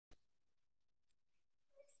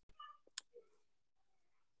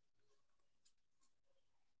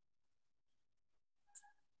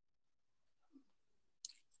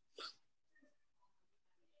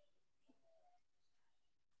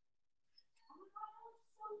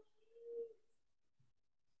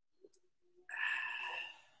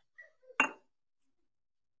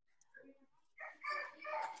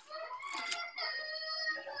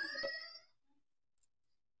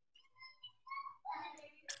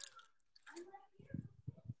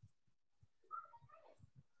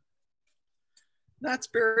Knott's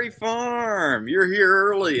Berry Farm. You're here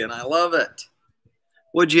early, and I love it.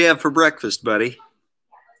 What'd you have for breakfast, buddy?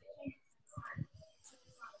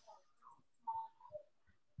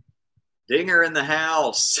 Dinger in the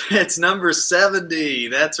house. It's number 70.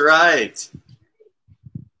 That's right.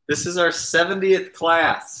 This is our 70th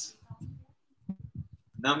class.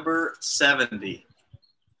 Number 70.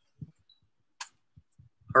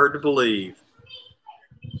 Hard to believe.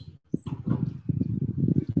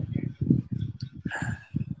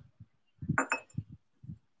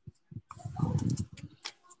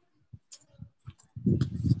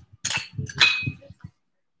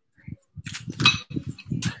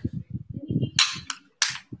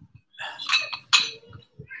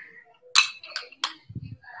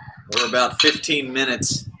 We're about 15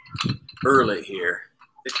 minutes early here.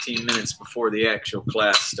 15 minutes before the actual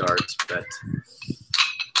class starts, but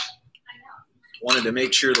wanted to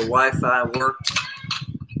make sure the Wi-Fi worked.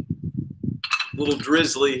 A little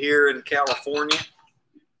drizzly here in California,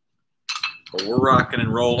 but we're rocking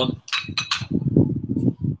and rolling.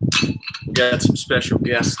 We got some special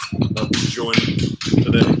guests joining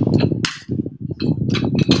today.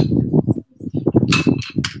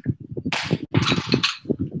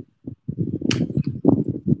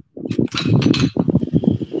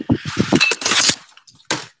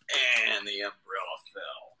 And the umbrella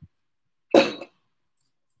fell.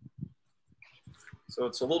 So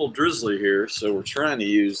it's a little drizzly here, so we're trying to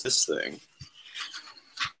use this thing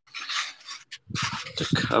to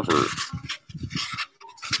cover.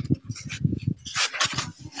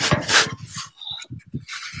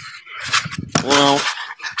 Well,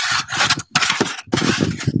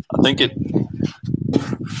 I think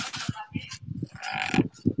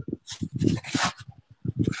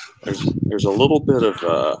there's a little bit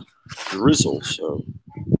of drizzle, so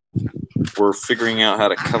we're figuring out how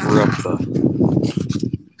to cover up the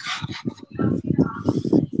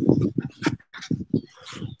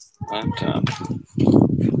laptop.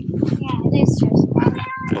 Yeah, it is drizzle.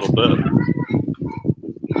 A little bit.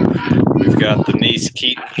 We've got Denise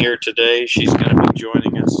Keaton here today. She's going to be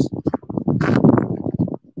joining us.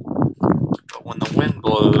 But when the wind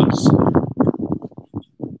blows,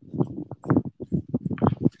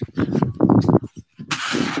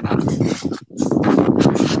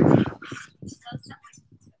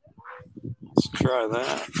 let's try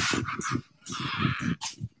that.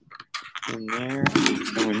 In there.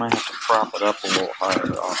 And we might have to prop it up a little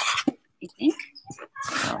higher off. You think?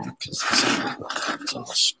 Because it's on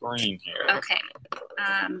the screen here. Okay.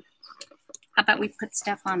 How about we put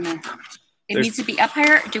stuff on the... It needs to be up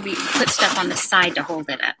higher, or do we put stuff on the side to hold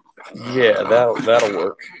it up? Yeah, that'll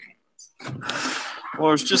work. Well,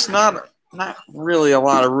 there's just not really a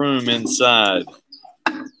lot of room inside.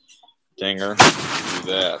 Dinger, do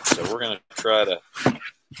that. So we're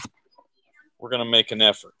gonna make an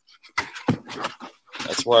effort.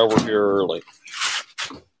 That's why we're here early.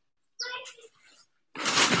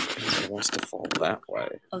 It wants to fall that way.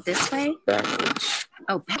 Oh, this way? Backwards.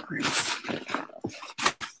 Oh, backwards. Look at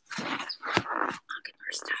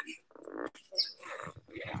our stuff.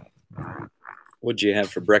 What'd you have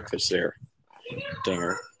for breakfast there,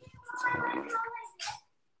 Dinger?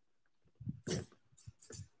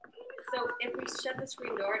 So if we shut the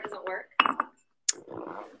screen door, it doesn't work?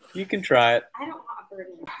 You can try it. I don't want a bird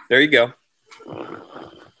in. There you go.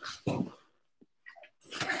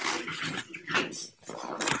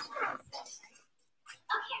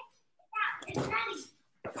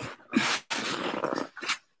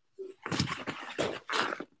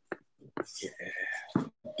 Yeah.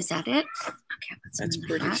 Is that it? Okay, let's That's move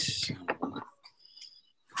pretty that. simple.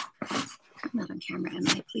 Not on camera,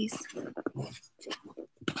 Emily, please.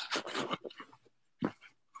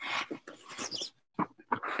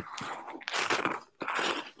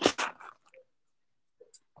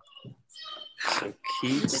 So Move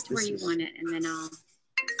Keats, it to where you want it, and then I'll...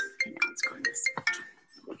 I know it's going this way.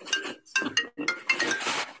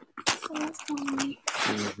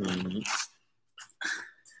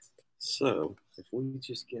 So if we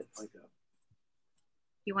just get like a...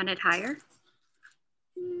 You want it higher?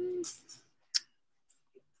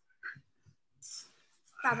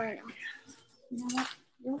 Probably not. You know what?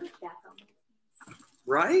 You'll look back on it.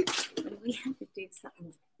 Right? We have to do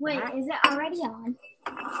something. Wait, is it already on?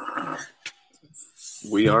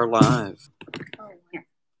 We are live. Oh, yeah.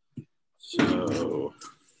 So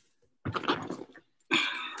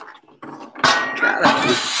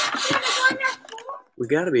we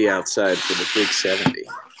gotta be outside for the big 70.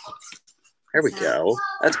 There we go.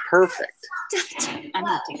 That's perfect. I'm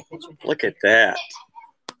gonna take a picture of that. Look at that.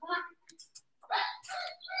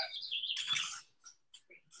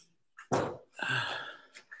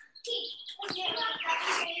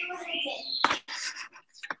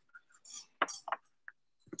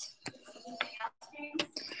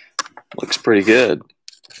 pretty good.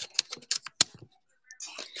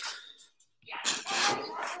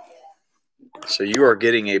 So you are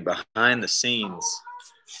getting a behind the scenes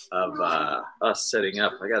of us setting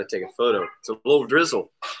up. I got to take a photo. It's a little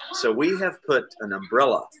drizzle. So we have put an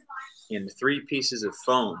umbrella in 3 pieces of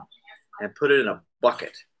foam and put it in a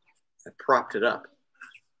bucket and propped it up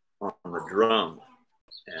on the drum.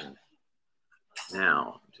 And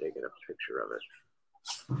now I'm taking a picture of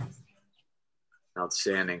it.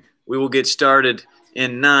 Outstanding. We will get started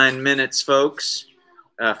in 9 minutes, folks.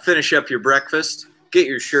 Finish up your breakfast. Get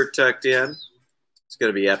your shirt tucked in. It's going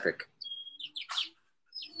to be epic.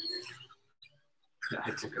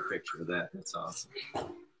 I took a picture of that. That's awesome.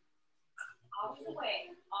 All the way,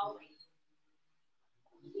 always.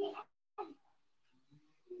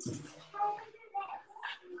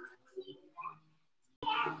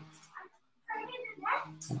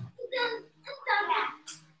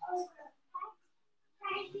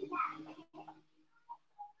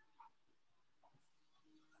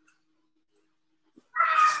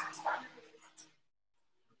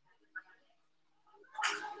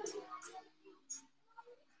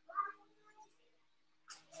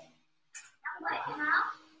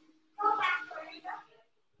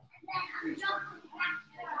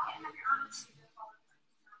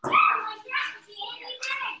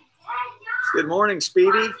 Good morning,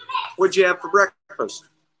 Speedy. What'd you have for breakfast?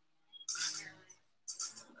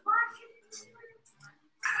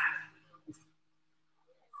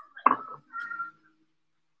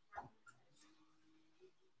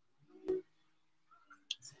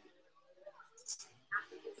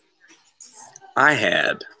 I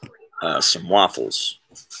had some waffles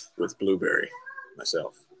with blueberry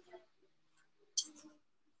myself.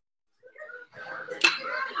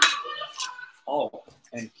 Oh,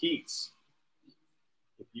 and Keats,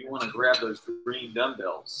 if you want to grab those green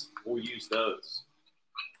dumbbells, we'll use those.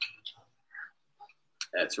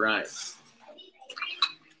 That's right.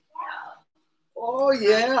 Oh,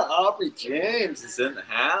 yeah, Aubrey James is in the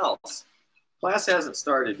house. Class hasn't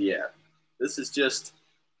started yet. This is just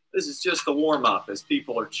the warm-up as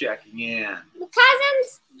people are checking in. Because I'm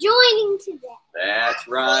joining today. That's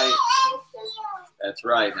right. That's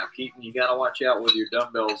right. Now, Keaton, you got to watch out with your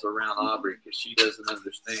dumbbells around Aubrey because she doesn't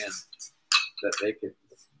understand that they could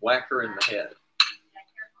whack her in the head.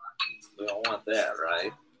 We don't want that,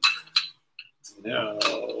 right?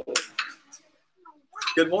 No.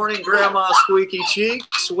 Good morning, Grandma Squeaky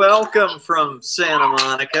Cheeks. Welcome from Santa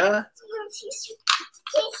Monica.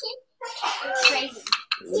 Crazy.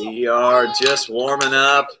 We are just warming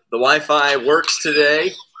up. The Wi-Fi works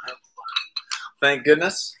today. Thank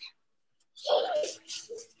goodness.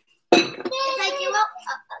 It's like you won't.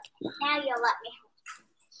 Now you'll let me.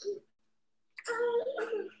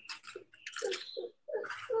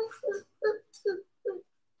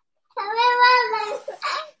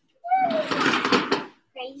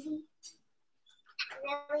 Crazy.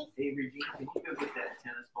 Really? Hey, Regina, can you go get that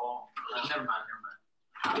tennis ball? Never mind.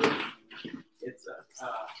 It's a.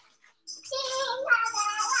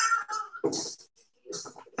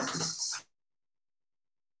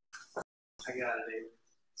 I got it, Avery.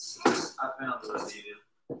 I found what I needed.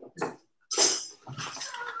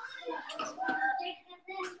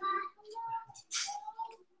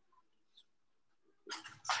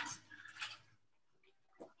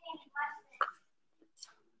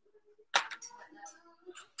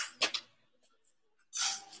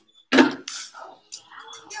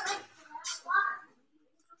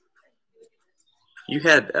 You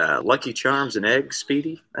had Lucky Charms and eggs,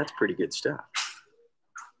 Speedy? That's pretty good stuff.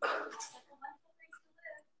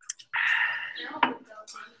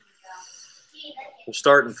 We'll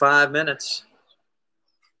start in 5 minutes.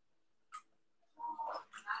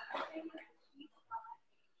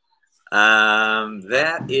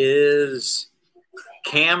 That is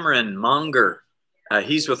Cameron Munger.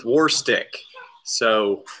 He's with Warstick.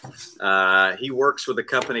 So he works with a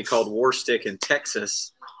company called Warstick in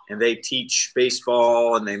Texas, and they teach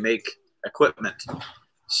baseball and they make equipment.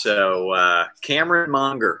 So Cameron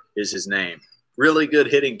Munger is his name. Really good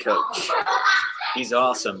hitting coach. He's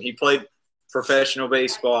awesome. He played professional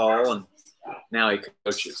baseball and now he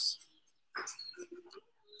coaches.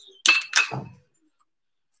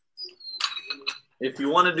 If you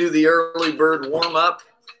want to do the early bird warm up,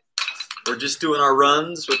 we're just doing our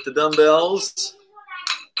runs with the dumbbells.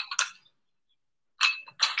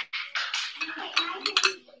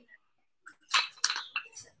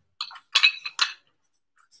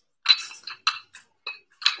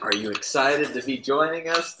 Are you excited to be joining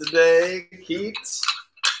us today, Keats?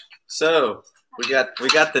 So we got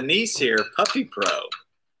the niece here, Puppy Pro.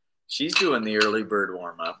 She's doing the early bird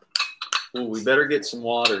warm up. Ooh, we better get some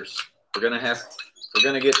waters. We're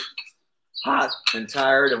gonna get hot and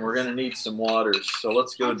tired, and we're gonna need some waters. So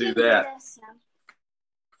let's go do that.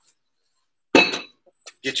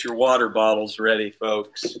 Get your water bottles ready,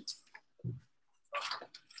 folks.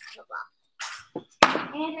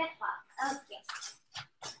 Okay.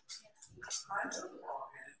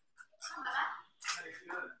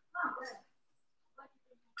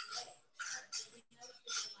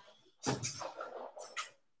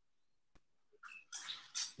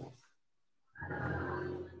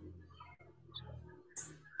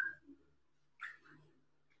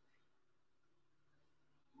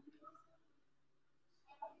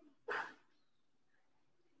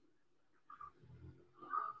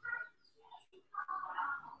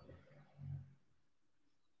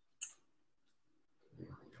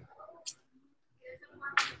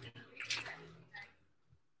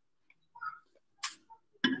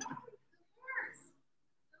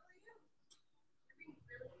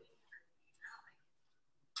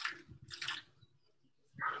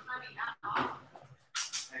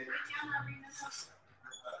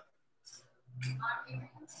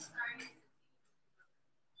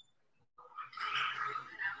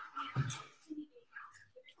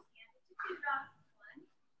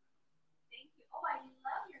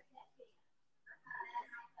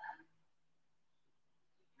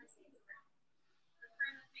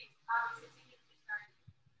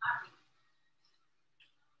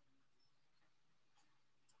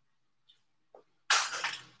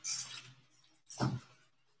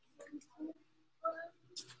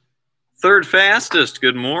 Third fastest,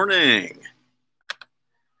 good morning.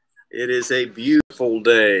 It is a beautiful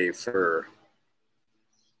day for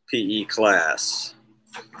PE class.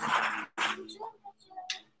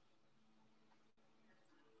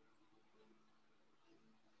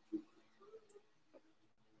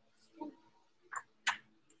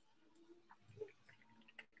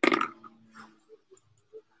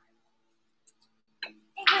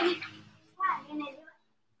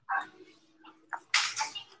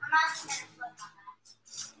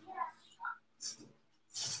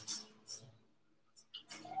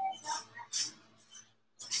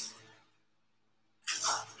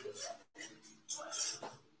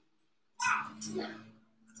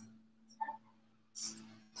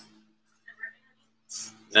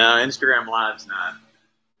 No, Instagram Live's not.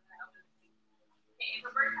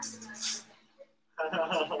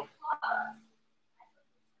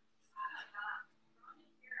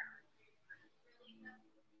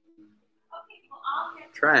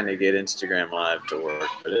 Trying to get Instagram Live to work,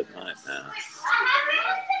 but it might not.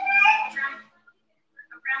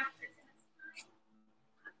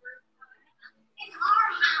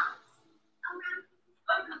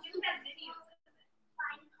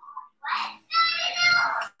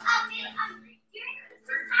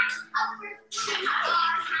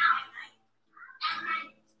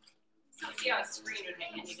 See how a screen would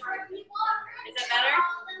make any difference. Is that better?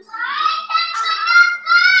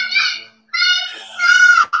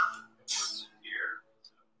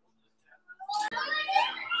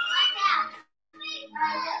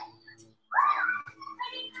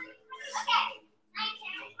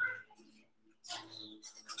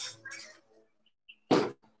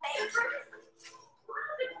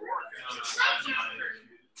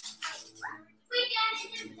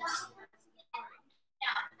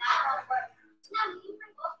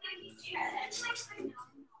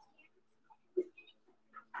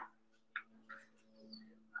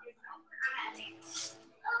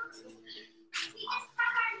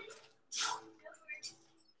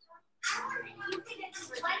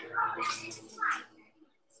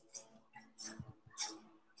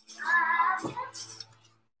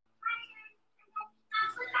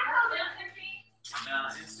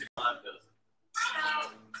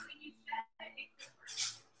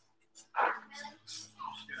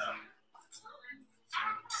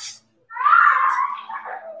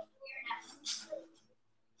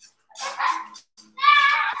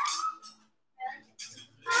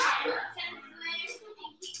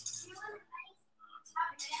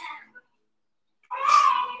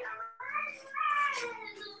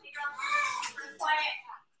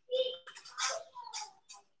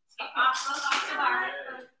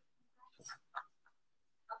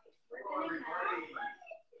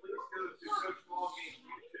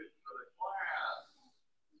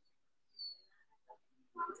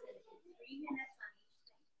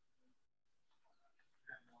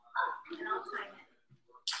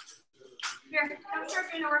 Here, come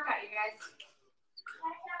start doing a workout, you guys.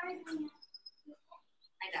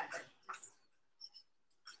 I got it.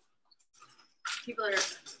 People are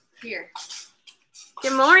here.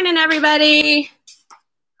 Good morning, everybody.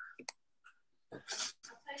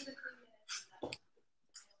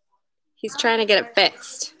 He's trying to get it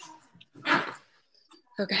fixed.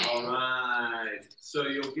 Okay. All right. So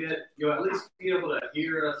you'll at least be able to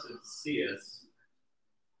hear us and see us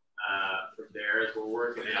from there as we're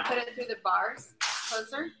working out. Put it through the bars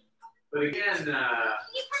closer. But again,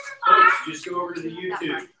 folks, just go over to the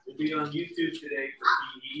YouTube. We'll be on YouTube today for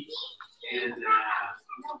PE. And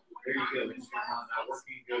there you go. It's on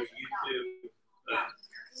working. Go to YouTube.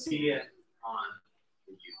 See it on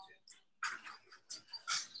the YouTube.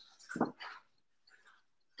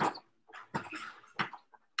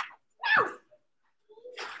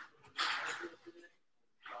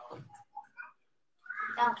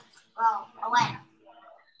 Go away.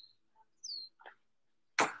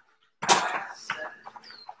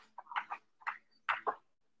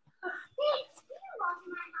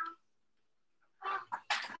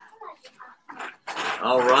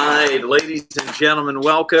 All right, ladies and gentlemen,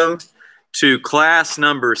 welcome to class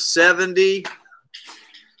number 70.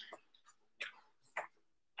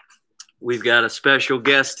 We've got a special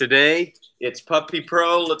guest today. It's Puppy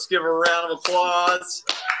Pro. Let's give her a round of applause.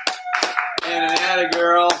 And an atta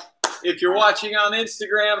girl. If you're watching on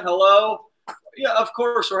Instagram, hello. Yeah, of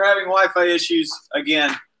course, we're having Wi-Fi issues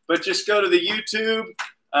again, but just go to the YouTube,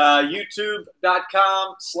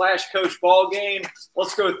 youtube.com/Coach Ballgame.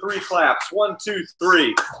 Let's go 3 claps. 1, 2,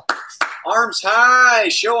 3. Arms high.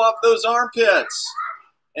 Show off those armpits.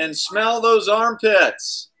 And smell those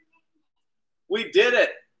armpits. We did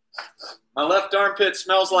it. My left armpit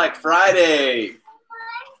smells like Friday.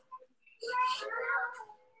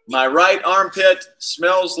 My right armpit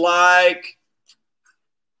smells like...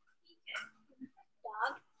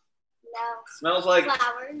 Dog? No. Smells like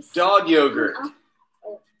Flowers. dog yogurt.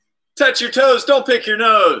 Touch your toes. Don't pick your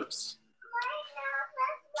nose.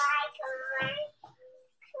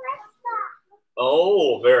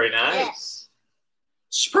 Oh, very nice. Yes.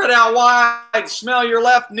 Spread out wide. Smell your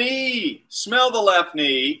left knee. Smell the left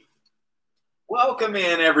knee. Welcome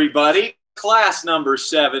in, everybody. Class number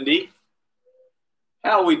 70.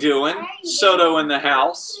 How we doing? Soto in the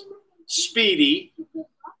house. Speedy.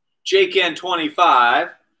 Jake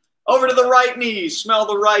N25. Over to the right knee. Smell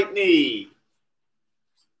the right knee.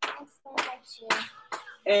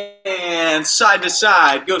 And side to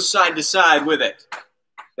side. Go side to side with it.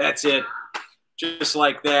 That's it. Just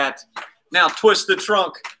like that. Now twist the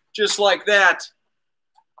trunk. Just like that.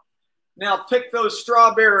 Now pick those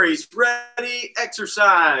strawberries. Ready?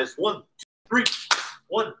 Exercise. 1, 2, 3.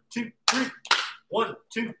 1, 2, 3. 1,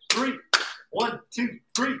 2, 3. 1, 2,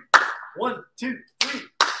 3. 1, 2, 3.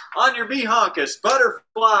 On your behonkus,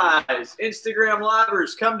 butterflies, Instagram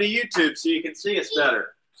livers, come to YouTube so you can see us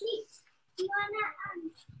better.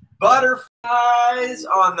 Butterflies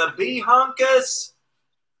on the behonkus.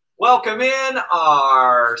 Welcome in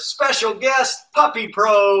our special guest, Puppy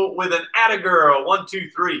Pro, with an atta girl. 1, 2,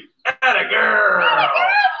 3. Atta girl.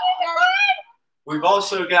 We've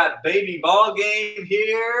also got Baby Ballgame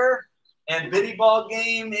here. And Bitty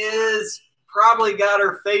Ballgame is probably got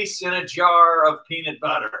her face in a jar of peanut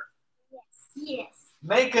butter. Yes.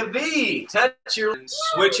 Make a V. Touch your...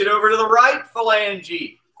 Switch it over to the right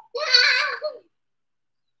phalange.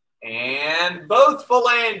 And both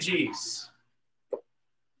phalanges.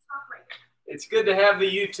 It's good to have the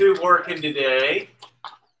YouTube working today.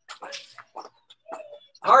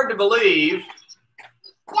 Hard to believe.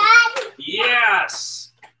 Dad. Yes.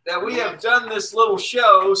 That we have done this little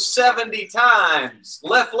show 70 times.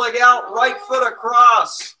 Left leg out, right foot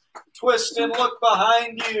across. Twist and look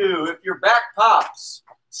behind you. If your back pops,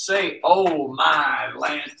 say, oh my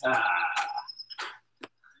Lanta.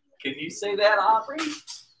 Can you say that, Aubrey?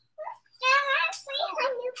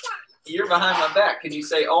 You're behind my back. Can you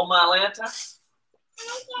say, oh my Lanta?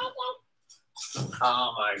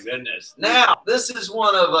 Oh my goodness. Now, this is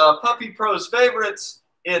one of Puppy Pro's favorites.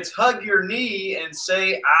 It's hug your knee and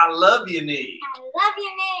say, I love you knee. I love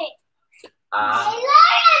your knee. I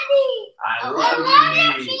love I you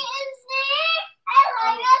love knee. knee.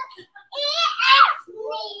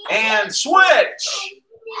 And switch.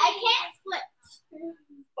 I can't split.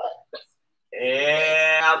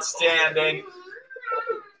 And outstanding.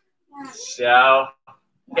 So,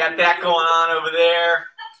 got that going on over there.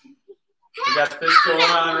 We got this going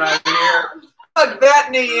on right here. Hug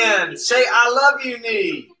that knee in. Say, I love you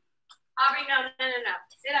knee. Aubrey, no.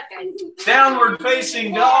 Sit up, guys. Downward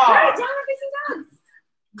facing dog. Downward facing dog.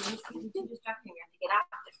 Too distracting. We have to get out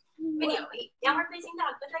of this video. Downward facing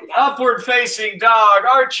dog. Just like that. Upward facing dog.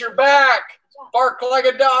 Arch your back. Bark like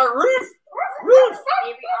a dog. Roof. Roof.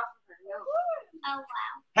 Maybe off of her nose. Oh, wow.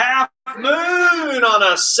 Half moon on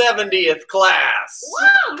a 70th class.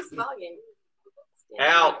 Whoa, small game.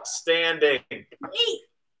 Outstanding.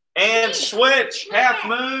 And switch. Half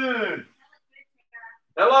moon.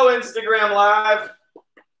 Hello, Instagram Live.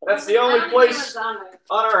 That's the only place on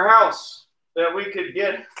our house that we could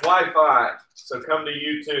get Wi-Fi. So come to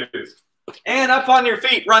YouTube. And up on your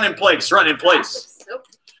feet, run in place, run in place.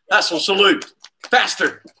 That's a salute.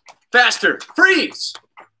 Faster, faster, freeze.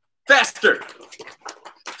 Faster,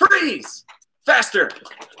 freeze, faster,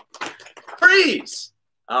 freeze.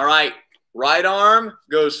 All right, right arm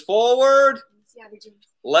goes forward.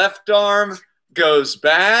 Left arm goes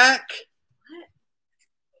back.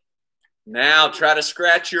 Now try to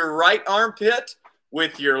scratch your right armpit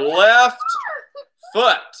with your left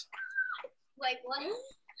foot. Like what?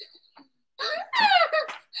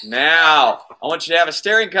 Now, I want you to have a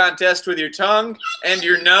staring contest with your tongue and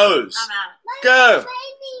your nose. Go.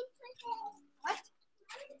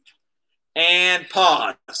 And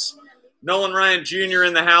pause. Nolan Ryan Jr.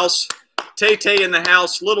 in the house. Tay-Tay in the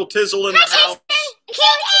house. Little Tizzle in the house.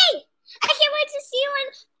 I can't wait to see you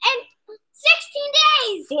in 16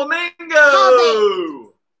 days.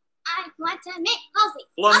 Flamingo. I want to meet Halsey.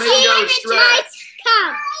 Flamingo stretch.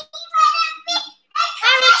 Come.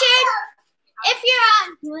 Hi, Richard. If you're on.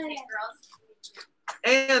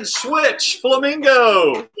 And switch.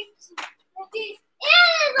 Flamingo.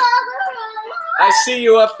 I see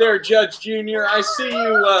you up there, Judge Jr. I see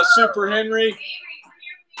you, Super Henry,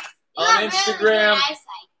 on Instagram.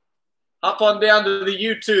 Hop on down to the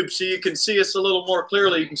YouTube so you can see us a little more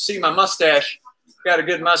clearly. You can see my mustache. Got a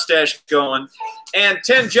good mustache going. And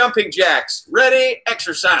 10 jumping jacks. Ready?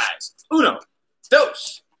 Exercise. Uno,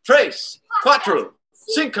 dos, tres, cuatro,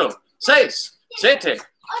 cinco, seis, siete.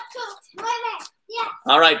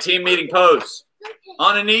 All right, team meeting pose.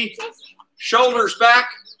 On a knee, shoulders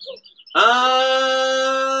back.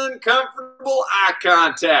 Uncomfortable eye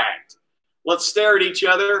contact. Let's stare at each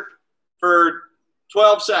other for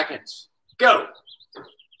 12 seconds. Go.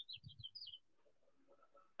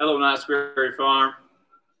 Hello, Knott's Berry Farm.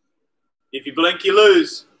 If you blink, you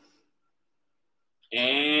lose.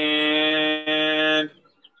 And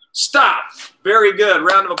stop. Very good.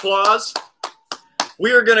 Round of applause.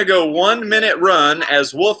 We are going to go 1 minute run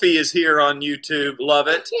as Wolfie is here on YouTube. Love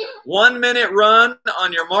it. 1 minute run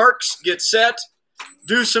on your marks. Get set.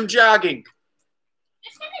 Do some jogging.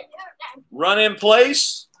 Run in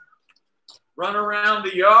place. Run around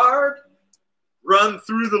the yard. Run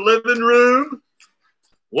through the living room.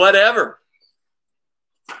 Whatever.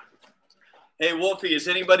 Hey, Wolfie, is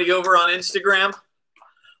anybody over on Instagram?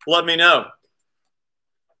 Let me know.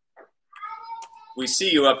 We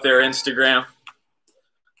see you up there, Instagram.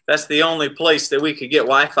 That's the only place that we could get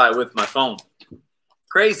Wi-Fi with my phone.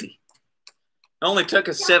 Crazy. It only took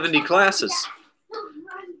us 70 classes.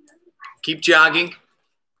 Keep jogging.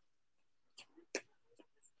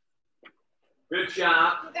 Good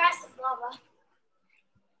job.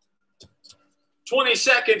 20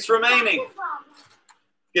 seconds remaining.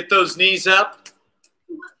 Get those knees up.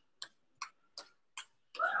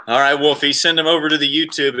 All right, Wolfie, send them over to the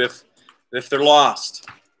YouTube if they're lost.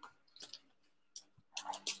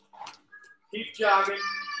 Keep jogging.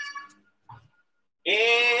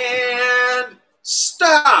 And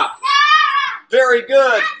stop. Very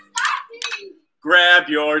good. Grab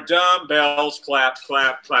your dumbbells, clap,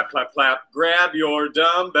 clap, clap, clap, clap. Grab your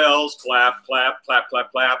dumbbells, clap, clap, clap,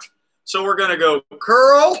 clap, clap. So we're going to go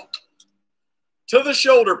curl to the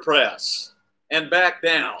shoulder press and back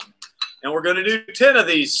down. And we're going to do 10 of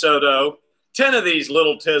these, Soto, 10 of these,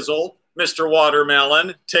 Little Tizzle, Mr.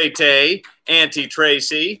 Watermelon, Tay-Tay, Auntie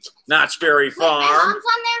Tracy, Knott's Berry Farm,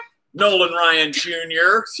 Nolan Ryan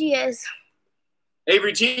Jr. She is.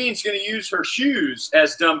 Avery Jean's going to use her shoes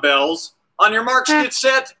as dumbbells. On your marks, get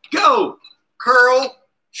set, go. Curl,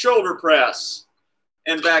 shoulder press,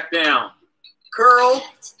 and back down. Curl,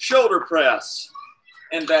 shoulder press,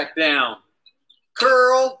 and back down.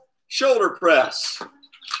 Curl, shoulder press.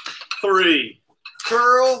 3.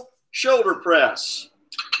 Curl, shoulder press.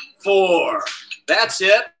 4. That's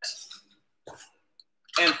it.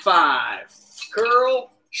 And 5.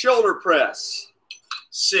 Curl, shoulder press.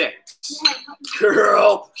 6.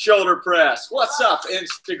 Curl, shoulder press. What's up,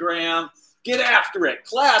 Instagram? Get after it.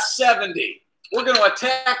 Class 70. We're going to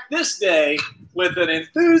attack this day with an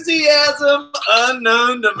enthusiasm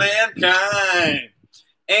unknown to mankind.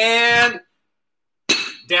 And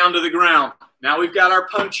down to the ground. Now we've got our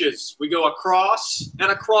punches. We go across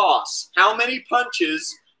and across. How many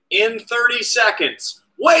punches in 30 seconds?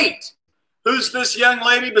 Wait! Who's this young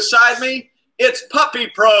lady beside me? It's Puppy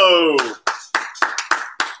Pro.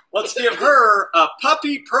 Let's give her a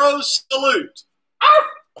Puppy Pro salute.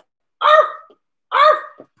 Arf! Arf! Arf!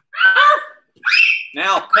 Arf!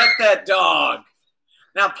 Now pet that dog.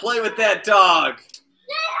 Now play with that dog.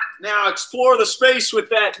 Now explore the space with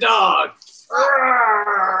that dog.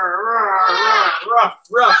 rough,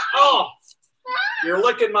 rough. Oh, you're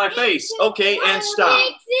licking my face. Okay, and stop.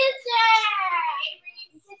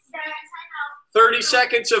 30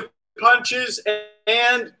 seconds of punches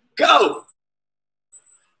and go.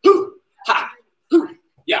 Hoo, ha, hoo,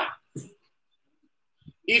 yeah.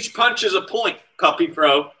 Each punch is a point, Puppy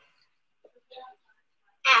Pro.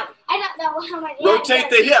 Ow. I don't know how many. Rotate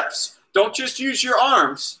the hips. Don't just use your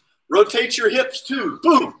arms. Rotate your hips too.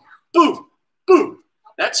 Boom, boom, boom.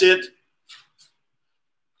 That's it.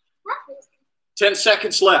 10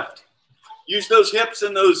 seconds left. Use those hips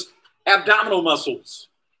and those abdominal muscles.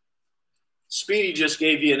 Speedy just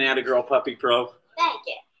gave you an atta girl, Puppy Pro. Thank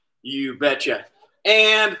you. You betcha.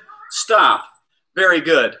 And stop. Very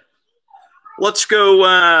good. Let's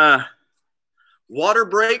go water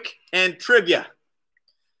break and trivia.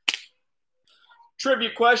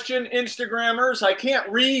 Trivia question, Instagrammers. I can't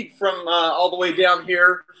read from all the way down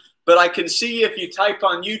here, but I can see if you type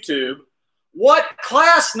on YouTube. What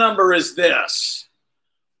class number is this?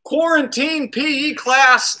 Quarantine PE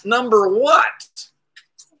class number what?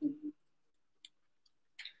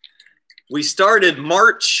 We started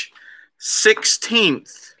March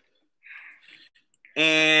 16th.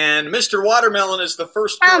 And Mr. Watermelon is the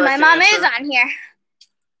first Oh, correct my mom answer. is on here.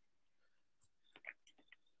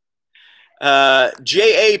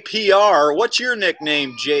 JAPR. What's your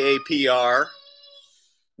nickname, JAPR?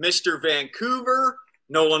 Mr. Vancouver,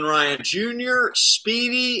 Nolan Ryan Jr.,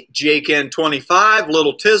 Speedy, Jake N25,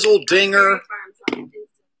 Little Tizzle, Dinger.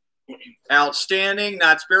 Outstanding.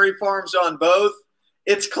 Knott's Berry Farms on both.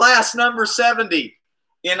 It's class number 70.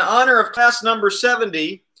 In honor of class number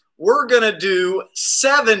 70, we're going to do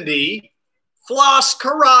 70 floss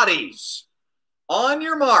karates. On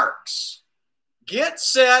your marks, get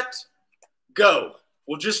set, go.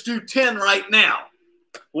 We'll just do 10 right now.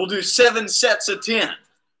 We'll do 7 sets of 10.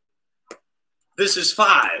 This is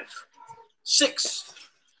 5, 6,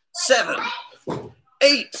 7,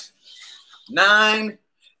 8, 9,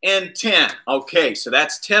 and 10. Okay, so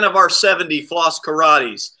that's 10 of our 70 floss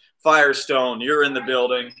karates. Firestone, you're in the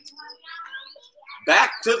building.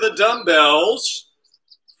 Back to the dumbbells.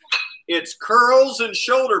 It's curls and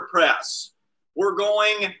shoulder press. We're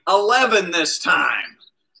going 11 this time.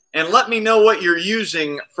 And let me know what you're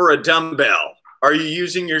using for a dumbbell. Are you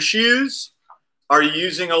using your shoes? Are you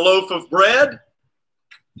using a loaf of bread?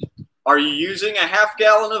 Are you using a half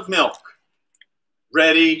gallon of milk?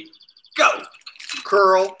 Ready, go.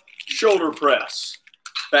 Curl, shoulder press.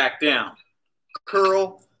 Back down.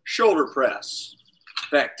 Curl, shoulder press.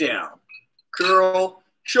 Back down. Curl,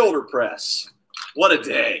 shoulder press. What a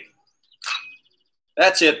day.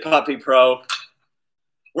 That's it, Puppy Pro.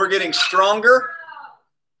 We're getting stronger.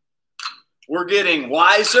 We're getting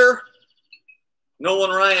wiser.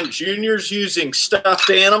 Nolan Ryan Jr.'s using stuffed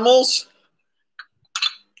animals.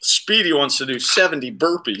 Speedy wants to do 70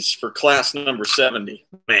 burpees for class number 70.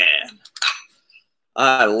 Man,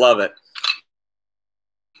 I love it.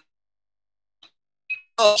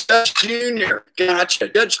 Oh, Judge Jr. Gotcha.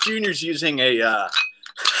 Judge Jr.'s using a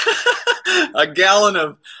a gallon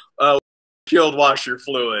of windshield washer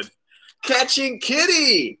fluid. Catching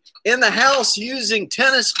Kitty in the house using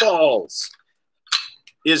tennis balls.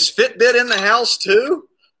 Is Fitbit in the house too?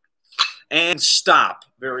 And stop.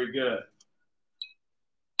 Very good.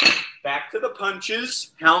 Back to the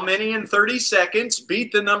punches. How many in 30 seconds?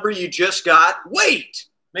 Beat the number you just got. Wait.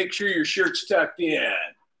 Make sure your shirt's tucked in.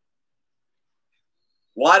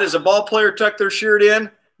 Why does a ball player tuck their shirt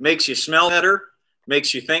in? Makes you smell better,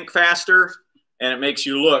 makes you think faster, and it makes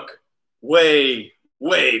you look way,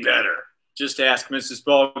 way better. Just ask Mrs.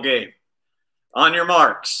 Ballgame. On your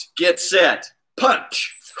marks, get set,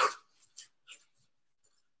 punch.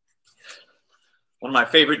 One of my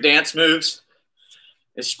favorite dance moves,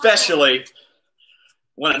 especially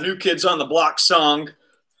when a New Kids on the Block song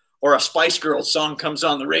or a Spice Girls song comes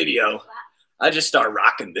on the radio. I just start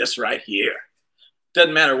rocking this right here.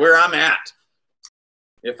 Doesn't matter where I'm at.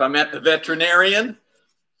 If I'm at the veterinarian,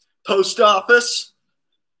 post office,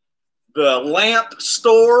 the lamp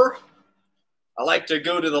store, I like to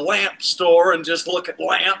go to the lamp store and just look at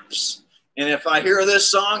lamps. And if I hear this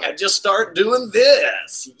song, I just start doing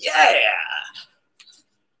this. Yeah.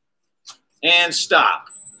 And stop.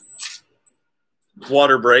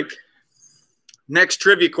 Water break. Next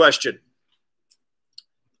trivia question.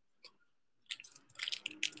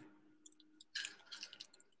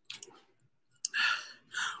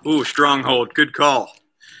 Ooh, stronghold. Good call.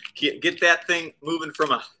 Get that thing moving from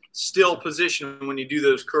a still position when you do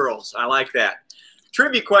those curls. I like that.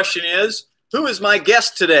 Trivia question is, who is my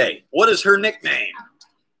guest today? What is her nickname?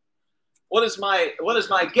 What is my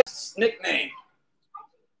guest's nickname?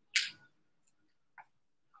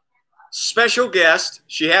 special guest.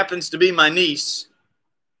 She happens to be my niece.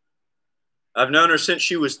 I've known her since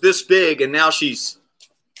she was this big, and now she's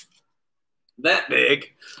that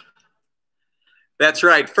big. That's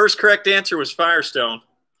right. First correct answer was Firestone,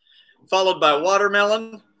 followed by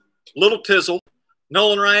Watermelon, Little Tizzle,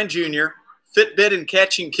 Nolan Ryan Jr., Fitbit and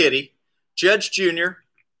Catching Kitty, Judge Jr.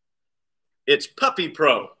 It's Puppy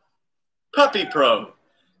Pro. Puppy Pro.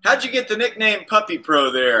 How'd you get the nickname Puppy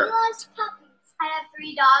Pro there? He loves puppies. I have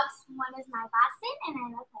 3 dogs. One is my Boston, and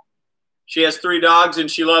I love puppies. She has 3 dogs,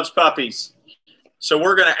 and she loves puppies. So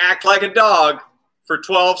we're going to act like a dog for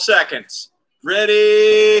 12 seconds.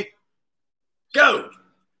 Ready? Go.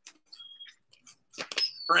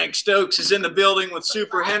 Frank Stokes is in the building with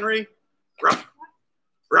Super Henry. Ruff,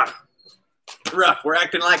 ruff, ruff. We're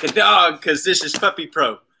acting like a dog because this is Puppy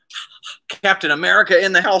Pro. Captain America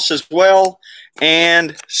in the house as well.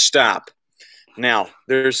 And stop. Now,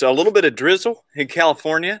 there's a little bit of drizzle in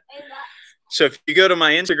California. So if you go to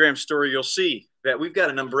my Instagram story, you'll see that we've got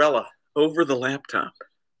an umbrella over the laptop.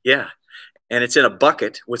 Yeah. And it's in a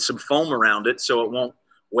bucket with some foam around it so it won't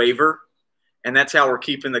waver. And that's how we're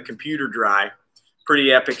keeping the computer dry.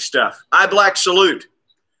 Pretty epic stuff. Black salute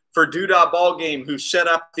for Doodah Ballgame, who set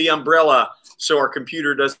up the umbrella so our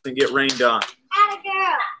computer doesn't get rained on. Atta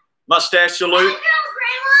girl. Mustache salute. Atta girl,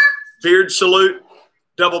 Grandma. Beard salute.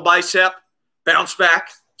 Double bicep. Bounce back.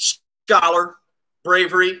 Scholar.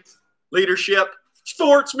 Bravery. Leadership.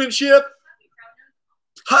 Sportsmanship.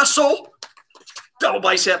 Hustle. Double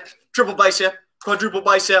bicep. Triple bicep. Quadruple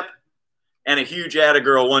bicep. And a huge atta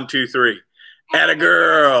girl. 1, 2, 3. Atta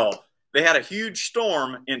girl. They had a huge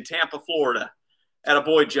storm in Tampa, Florida. Atta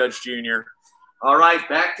boy, Judge Jr. All right,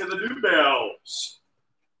 back to the doorbells.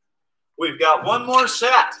 We've got one more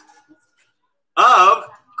set of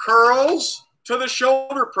curls to the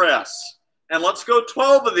shoulder press. And let's go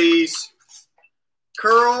 12 of these.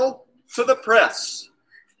 Curl to the press.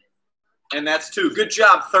 And that's 2. Good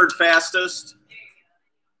job, third fastest.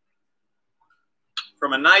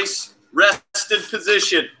 From a nice rested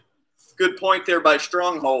position. Good point there by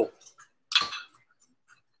Stronghold.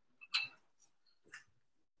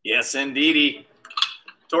 Yes, indeedy.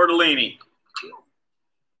 Tortellini.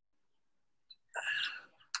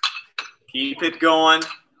 Keep it going.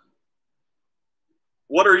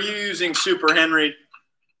 What are you using, Super Henry?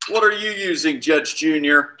 What are you using, Judge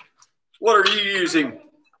Jr.? What are you using,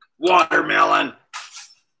 Watermelon?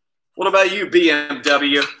 What about you,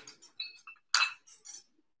 BMW?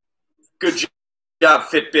 Good job,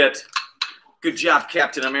 Fitbit. Good job,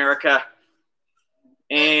 Captain America.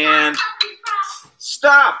 And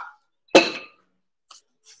stop.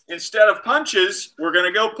 Instead of punches, we're going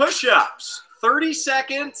to go push-ups. 30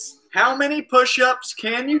 seconds. How many push-ups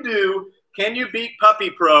can you do? Can you beat Puppy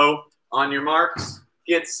Pro? On your marks,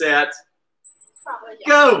 get set,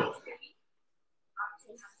 go.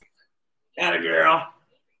 Atta girl.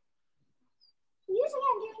 Usually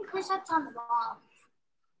I'm doing push-ups on the ball.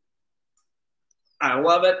 I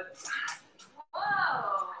love it.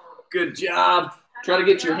 Good job. Try to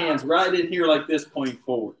get your hands right in here like this, pointing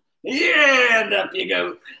forward. Yeah, and up you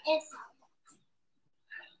go.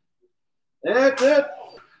 That's it.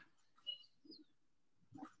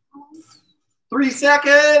 3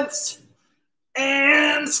 seconds.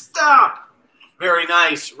 And stop. Very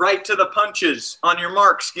nice. Right to the punches. On your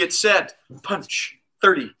marks, get set. Punch.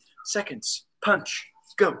 30 seconds. Punch.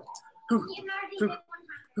 Go.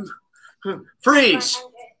 Freeze.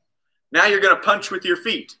 Now you're going to punch with your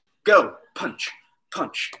feet. Go. Punch.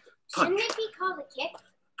 Punch. Punch. Shouldn't it be called a kick?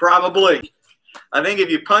 Probably. I think if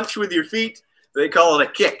you punch with your feet, they call it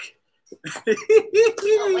a kick.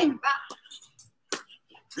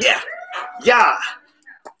 Yeah. Yeah.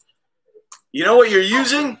 You know what you're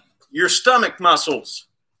using? Your stomach muscles.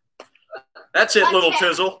 That's it, Little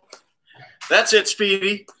Tizzle. That's it,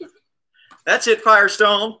 Speedy. That's it,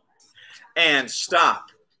 Firestone. And stop.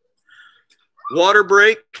 Water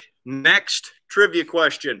break. Next trivia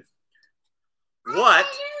question. What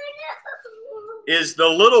is the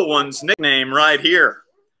little one's nickname right here?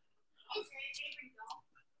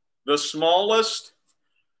 The smallest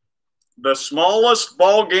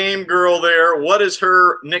ball game girl there. What is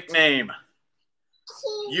her nickname?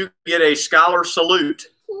 You get a scholar salute.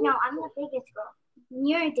 No, I'm the biggest girl.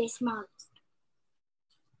 You're the smallest.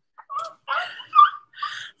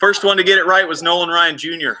 First one to get it right was Nolan Ryan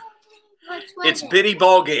Jr. It's Biddy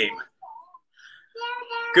Ballgame.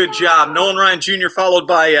 Good job. Nolan Ryan Jr. followed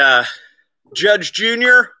by Judge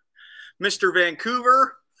Jr., Mr.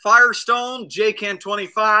 Vancouver, Firestone,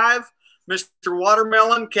 JCan25, Mr.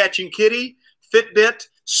 Watermelon, Catching Kitty, Fitbit,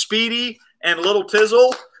 Speedy, and Little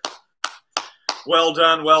Tizzle. Well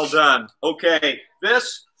done, well done. Okay,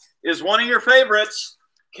 this is one of your favorites.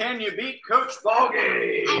 Can you beat Coach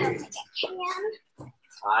Ballgame? I don't think I can.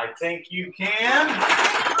 I think you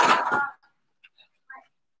can.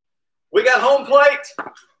 We got home plate.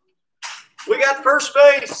 We got first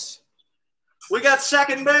base. We got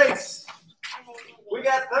second base. We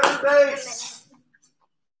got third base.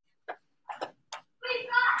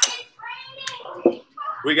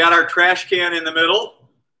 We got our trash can in the middle.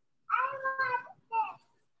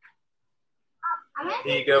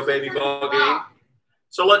 Here you go, baby Ballgame.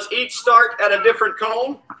 So let's each start at a different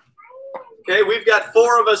cone. Okay, we've got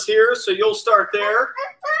 4 of us here, so you'll start there.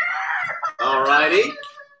 All righty. And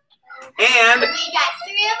We got 3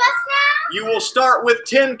 of us now. you will start with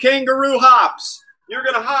 10 kangaroo hops. You're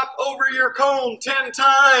going to hop over your cone 10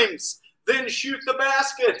 times, then shoot the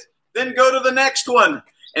basket, then go to the next one,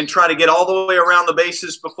 and try to get all the way around the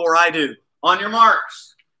bases before I do. On your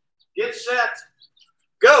marks, get set,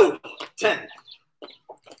 go. 10.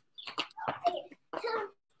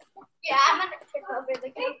 Yeah, I'm gonna trip over the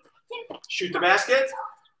gate. Shoot the basket.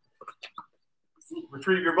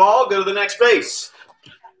 Retrieve your ball, go to the next base.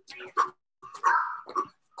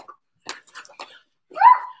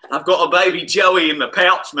 I've got a baby Joey in the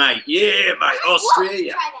pouch, mate. Yeah, mate,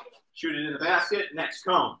 Australia. Try that again. Shoot it in the basket, next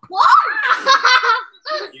cone. Whoa!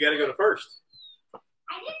 You got to go to first. I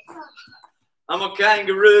didn't know. I'm a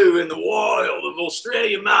kangaroo in the wild of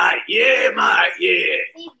Australia, mate. Yeah, mate, yeah.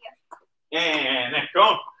 Leave here. And next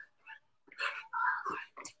cone.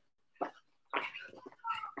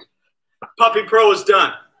 Puppy Pro is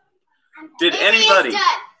done. Did Maybe it's anybody? done.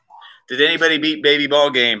 Did anybody beat Baby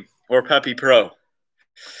Ballgame or Puppy Pro?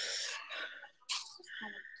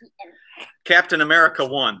 Captain America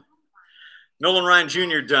won. Nolan Ryan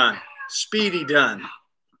Jr. done. Speedy done.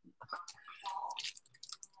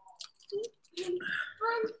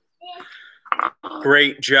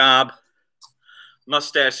 Great job.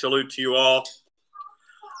 Mustache salute to you all.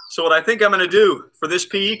 So what I think I'm going to do for this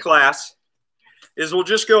PE class is we'll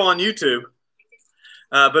just go on YouTube.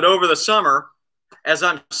 But over the summer, as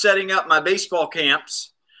I'm setting up my baseball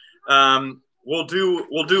camps, we'll do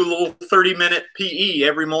a little 30-minute PE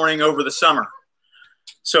every morning over the summer.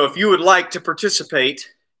 So if you would like to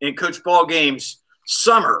participate in Coach Ballgame's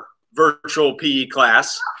summer virtual PE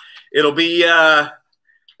class, it'll be about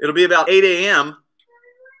 8 a.m.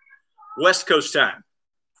 West Coast time.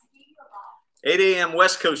 8 a.m.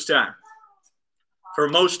 West Coast time for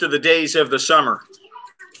most of the days of the summer.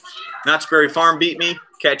 Knott's Berry Farm beat me.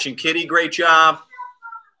 Catching Kitty, great job.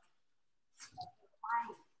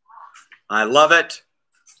 I love it.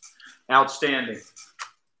 Outstanding.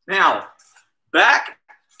 Now, back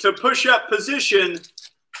to push-up position.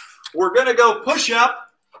 We're going to go push-up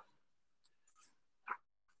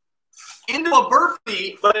into a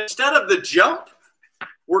burpee, but instead of the jump,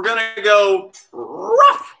 we're going to go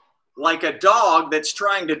rough, like a dog that's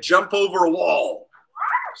trying to jump over a wall,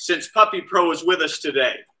 since Puppy Pro is with us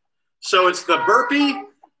today. So it's the burpee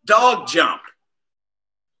dog jump.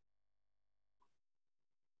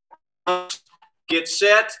 Get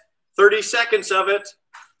set, 30 seconds of it,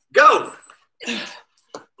 go.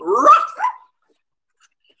 Rough,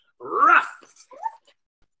 rough,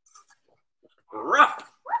 rough,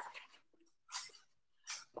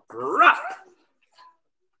 rough,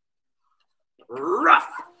 rough.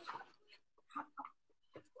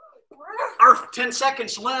 Arf, 10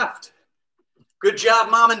 seconds left. Good job,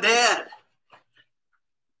 Mom and Dad.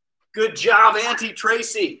 Good job, Auntie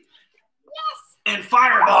Tracy. Yes. And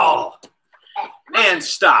fireball. And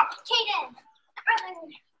stop. Kaden.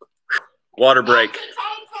 Water break. Uncle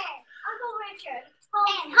Richard.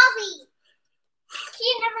 And Halsey. She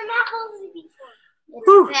never met Halsey before.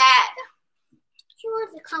 Whew. It's sad. She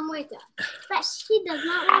wants to come with us, but she does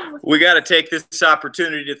not want with us. We got to take this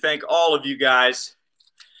opportunity to thank all of you guys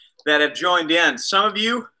that have joined in. Some of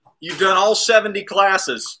you, you've done all 70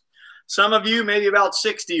 classes. Some of you, maybe about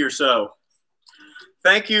 60 or so.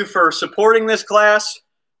 Thank you for supporting this class.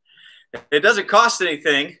 It doesn't cost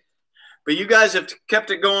anything, but you guys have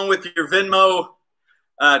kept it going with your Venmo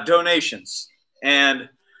donations. And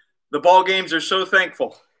the ball games are so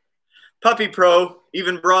thankful. Puppy Pro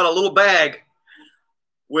even brought a little bag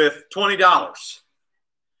with $20.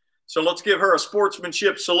 So let's give her a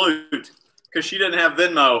sportsmanship salute, because she didn't have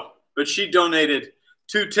Venmo, but she donated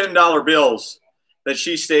 2 $10 bills that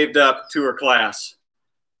she saved up to her class.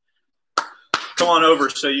 Come on over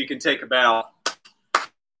so you can take a bow.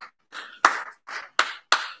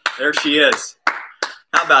 There she is.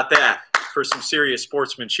 How about that for some serious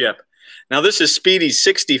sportsmanship? Now, this is Speedy's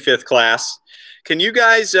 65th class. Can you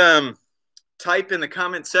guys type in the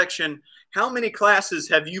comment section, how many classes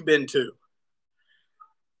have you been to?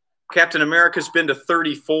 Captain America's been to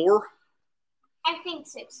 34. I think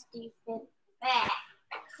 65.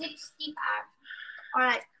 65. Or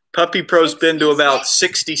like Puppy Pro's been to about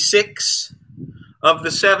 66. 66 of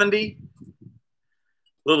the 70.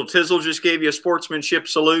 Little Tizzle just gave you a sportsmanship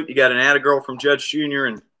salute. You got an atta-girl from Judge Jr.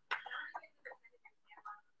 and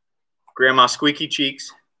Grandma Squeaky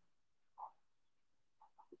Cheeks.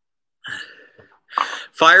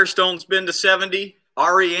 Firestone's been to 70.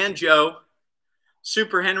 Ari and Joe.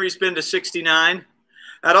 Super Henry's been to 69.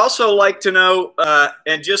 I'd also like to know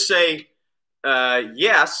and just say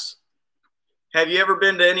yes. Have you ever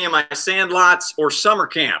been to any of my sandlots or summer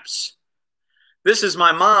camps? This is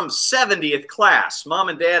my mom's 70th class. Mom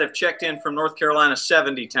and Dad have checked in from North Carolina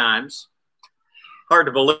 70 times. Hard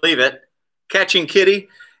to believe it. Catching Kitty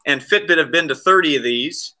and Fitbit have been to 30 of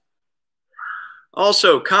these.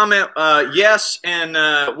 Also, comment yes,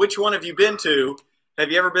 and which one have you been to?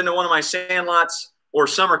 Have you ever been to one of my sandlots or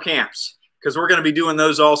summer camps? Because we're going to be doing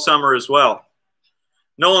those all summer as well.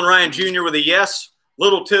 Nolan Ryan Jr. with a yes.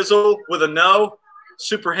 Little Tizzle with a no.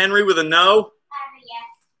 Super Henry with a no.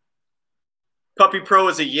 Puppy Pro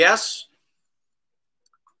is a yes.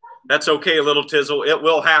 That's okay, Little Tizzle. It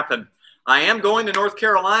will happen. I am going to North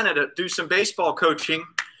Carolina to do some baseball coaching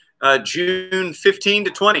June 15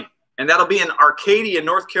 to 20. And that'll be in Arcadia,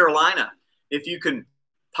 North Carolina. If you can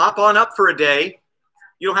pop on up for a day,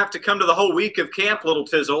 you don't have to come to the whole week of camp, Little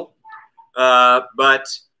Tizzle. But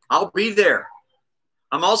I'll be there.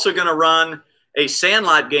 I'm also going to run a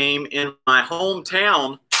sandlot game in my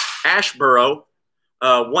hometown, Asheboro,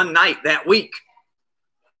 one night that week.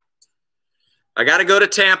 I got to go to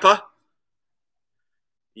Tampa.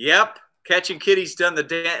 Yep. Catching Kitty's done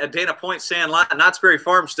the Dana Point Sandlot. Knott's Berry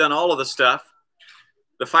Farm's done all of the stuff.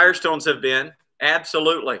 The Firestones have been.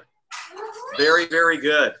 Absolutely. Very, very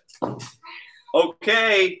good.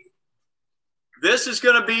 Okay. This is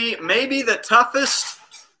going to be maybe the toughest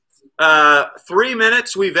 3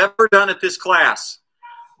 minutes we've ever done at this class.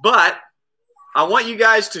 But I want you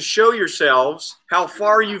guys to show yourselves how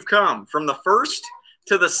far you've come from the 1st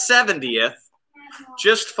to the 70th.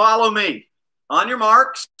 Just follow me. On your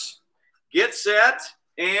marks, get set,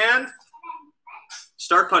 and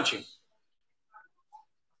start punching.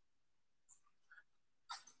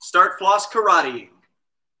 Start floss karateing.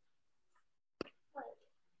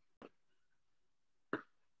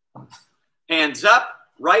 Hands up,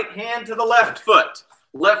 right hand to the left foot,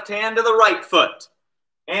 left hand to the right foot,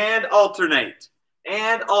 and alternate,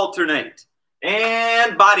 and alternate,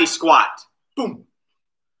 and body squat. Boom,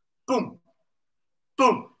 boom,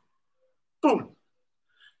 boom, boom.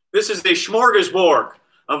 This is the smorgasbord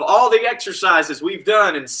of all the exercises we've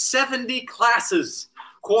done in 70 classes.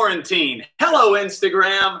 Quarantine. Hello,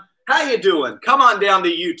 Instagram. How you doing? Come on down to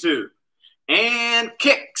YouTube. And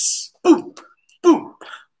kicks. Boom, boom.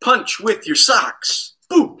 Punch with your socks.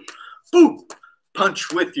 Boom, boom.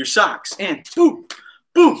 Punch with your socks. And boom,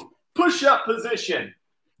 boom. Push-up position.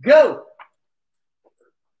 Go.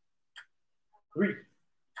 3,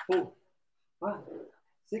 4, 5,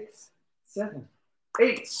 6, 7,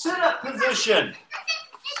 8. Sit-up position.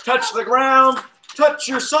 Touch the ground. Touch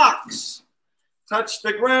your socks. Touch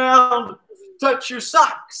the ground, touch your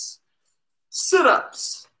socks.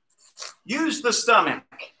 Sit-ups. Use the stomach.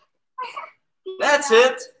 That's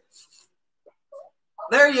it.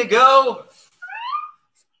 There you go.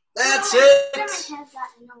 That's it.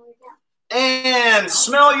 And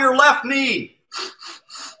smell your left knee.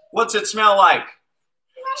 What's it smell like?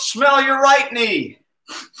 Smell your right knee.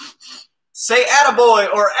 Say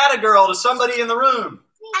attaboy or attagirl to somebody in the room.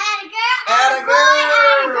 Attagirl.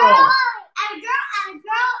 Attagirl. At a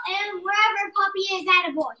girl, and wherever Puppy is, at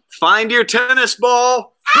a boy. Find your tennis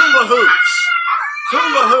ball. Hula hoops.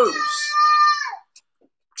 Hula hoops.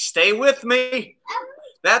 Stay with me.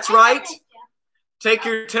 That's right. Take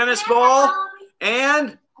your tennis ball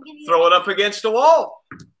and throw it up against a wall.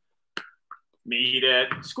 Meet it.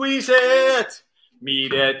 Squeeze it.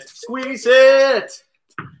 Meet it. Squeeze it.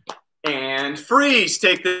 And freeze.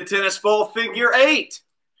 Take the tennis ball figure 8.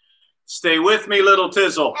 Stay with me, Little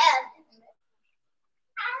Tizzle.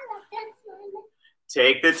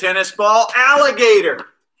 Take the tennis ball, alligator.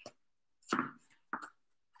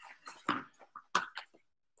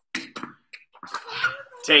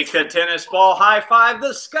 Take the tennis ball, high five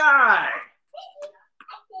the sky.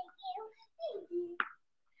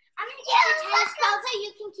 I'm going to get the tennis ball so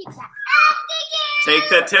you can keep that. Take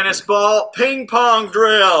the tennis ball, ping pong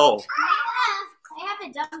drill. I have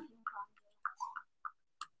a dumb ping pong.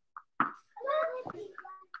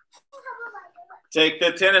 Take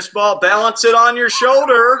the tennis ball, balance it on your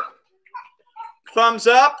shoulder. Thumbs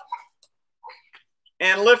up.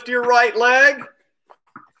 And lift your right leg.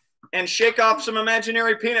 and shake off some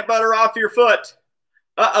imaginary peanut butter off your foot.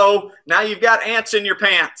 Uh-oh, now you've got ants in your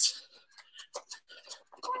pants.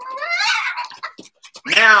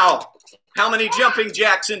 Now, how many jumping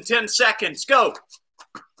jacks in 10 seconds? Go.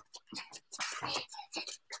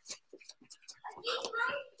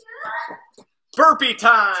 Burpee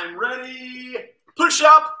time. Ready? Push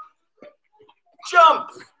up. Jump.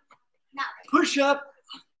 Push up.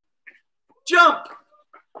 Jump.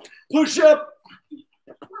 Push up.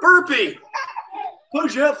 Burpee.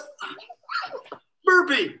 Push up.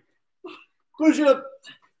 Burpee. Push up.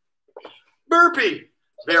 Burpee.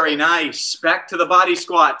 Very nice. Back to the body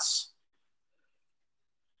squats.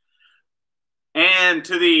 And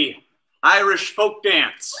to the Irish folk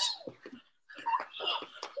dance.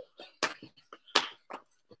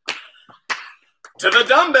 To the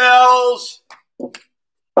dumbbells.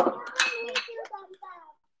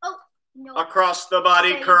 Across the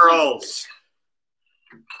body curls.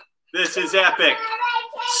 This is epic.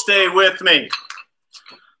 Stay with me.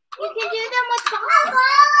 You can do them with balls.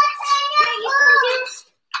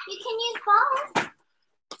 You can use balls.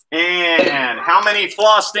 And how many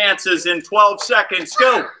floss dances in 12 seconds?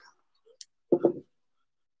 Go.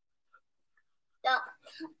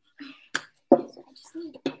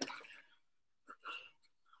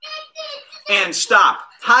 And stop.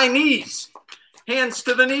 High knees. Hands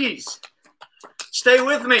to the knees. Stay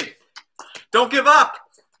with me. Don't give up.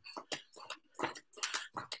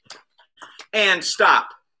 And stop.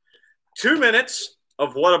 2 minutes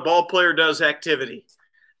of what a ball player does activity.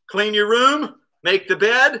 Clean your room. Make the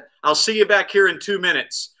bed. I'll see you back here in 2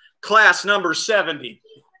 minutes. Class number 70.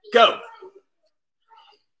 Go.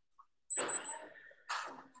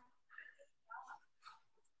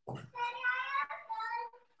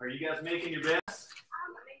 Are you guys making your beds?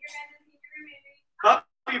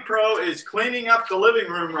 Puppy Pro is cleaning up the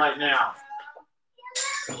living room right now.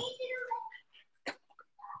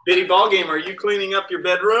 Biddy Ballgame, are you cleaning up your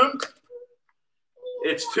bedroom?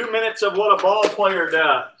 It's 2 minutes of what a ball player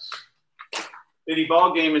does. Biddy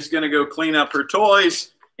Ballgame is going to go clean up her toys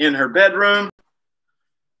in her bedroom.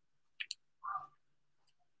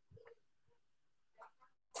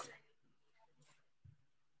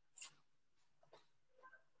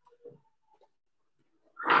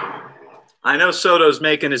 I know Soto's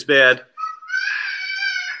making his bed.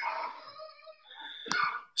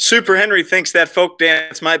 Super Henry thinks that folk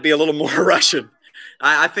dance might be a little more Russian.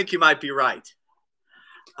 I think you might be right.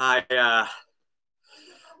 I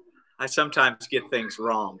sometimes get things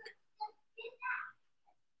wrong.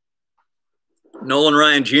 Nolan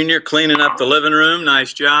Ryan Jr. cleaning up the living room.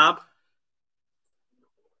 Nice job.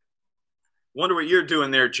 Wonder what you're doing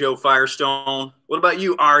there, Joe Firestone. What about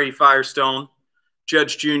you, Ari Firestone?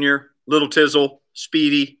 Judge Jr., Little Tizzle,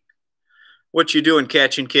 Speedy. What you doing,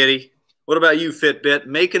 Catching Kitty? What about you, Fitbit?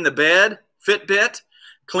 Making the bed, Fitbit,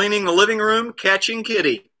 cleaning the living room, Catching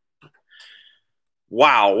Kitty.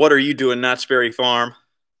 Wow, what are you doing, Knott's Berry Farm?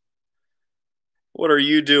 What are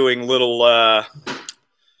you doing, little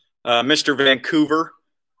Mr. Vancouver?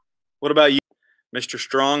 What about you, Mr.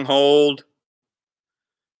 Stronghold?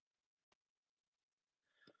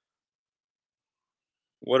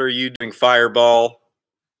 What are you doing, Fireball?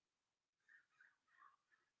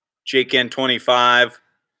 Jake N25,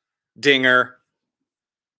 Dinger.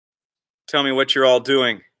 Tell me what you're all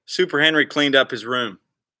doing. Super Henry cleaned up his room.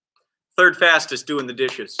 Third fastest doing the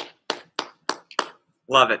dishes.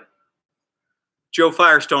 Love it. Joe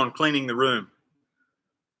Firestone cleaning the room.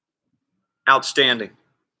 Outstanding.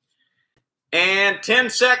 And 10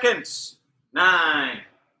 seconds. 9,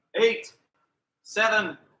 8,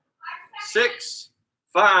 7, 6,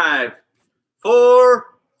 5, 4,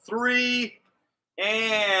 3,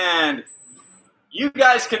 and you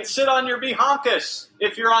guys can sit on your behonkus.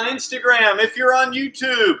 If you're on Instagram, if you're on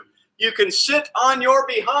YouTube, you can sit on your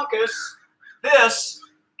behonkus. This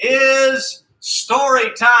is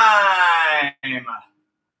story time.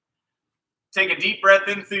 Take a deep breath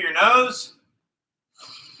in through your nose.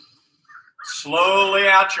 Slowly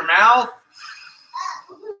out your mouth.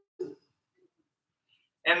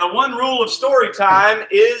 And the one rule of story time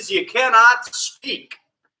is you cannot speak.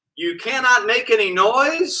 You cannot make any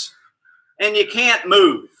noise, and you can't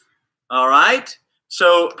move. All right?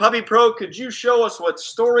 So, Puppy Pro, could you show us what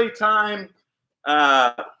story time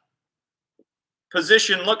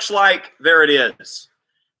position looks like? There it is.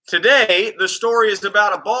 Today, the story is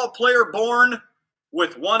about a ball player born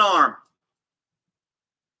with one arm.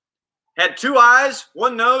 Had 2 eyes,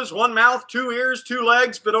 1 nose, 1 mouth, 2 ears, 2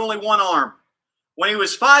 legs, but only 1 arm. When he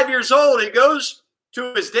was 5 years old, he goes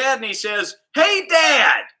to his dad and he says, "Hey,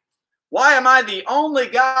 Dad, why am I the only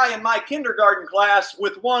guy in my kindergarten class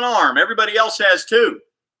with 1 arm? Everybody else has 2.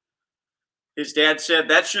 His dad said,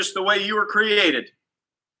 "That's just the way you were created."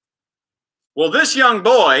 Well, this young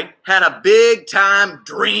boy had a big-time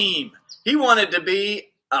dream. He wanted to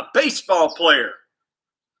be a baseball player.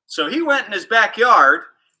 So he went in his backyard,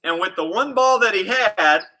 and with the one ball that he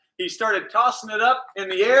had, he started tossing it up in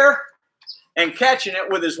the air and catching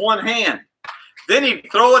it with his one hand. Then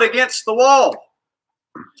he'd throw it against the wall,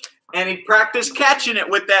 and he'd practice catching it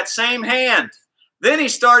with that same hand. Then he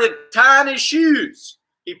started tying his shoes.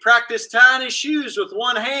 He practiced tying his shoes with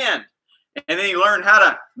one hand. And then he learned how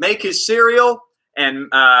to make his cereal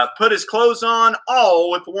and put his clothes on,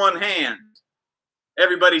 all with one hand.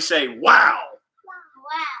 Everybody say, wow.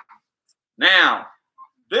 Wow. Now,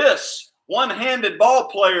 this one-handed ball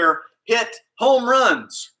player hit home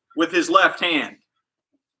runs with his left hand.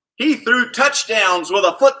 He threw touchdowns with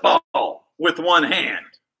a football with one hand.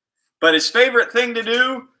 But his favorite thing to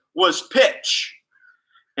do was pitch.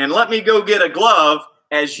 And let me go get a glove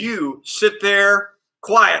as you sit there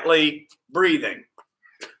quietly breathing.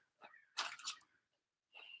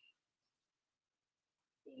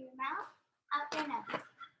 Your mouth, up your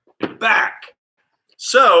nose. Back.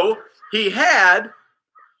 So he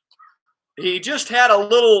just had a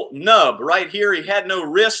little nub right here. He had no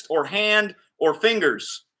wrist or hand or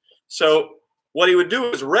fingers. So what he would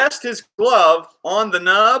do is rest his glove on the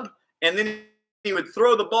nub, and then he would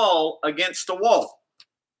throw the ball against a wall.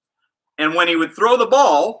 And when he would throw the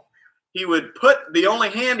ball, he would put the only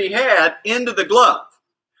hand he had into the glove.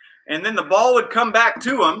 And then the ball would come back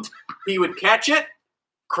to him. He would catch it,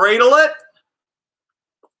 cradle it,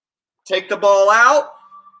 take the ball out,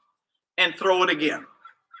 and throw it again.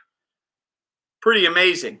 Pretty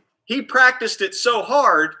amazing. He practiced it so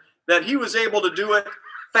hard that he was able to do it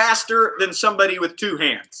faster than somebody with two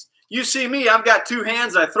hands. You see me, I've got two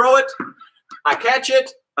hands. I throw it, I catch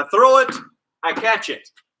it, I throw it, I catch it.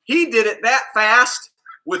 He did it that fast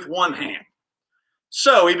with one hand.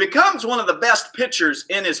 So he becomes one of the best pitchers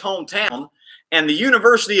in his hometown, and the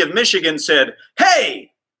University of Michigan said,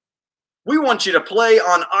 "Hey, we want you to play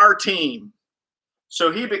on our team."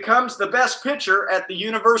 So he becomes the best pitcher at the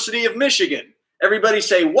University of Michigan. Everybody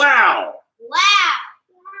say, wow. Wow.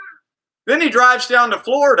 Then he drives down to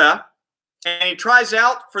Florida, and he tries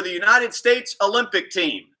out for the United States Olympic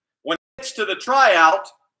team. When he gets to the tryout,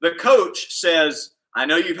 the coach says, "I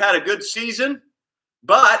know you've had a good season,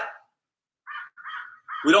 but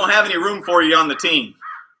we don't have any room for you on the team."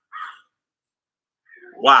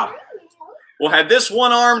 Wow. Well, had this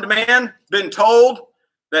one-armed man been told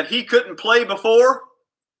that he couldn't play before?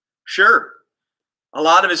 Sure. A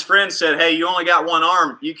lot of his friends said, "Hey, you only got one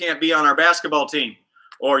arm. You can't be on our basketball team."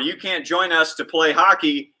 Or "You can't join us to play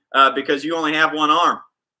hockey because you only have one arm."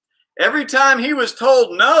 Every time he was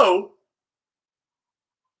told no,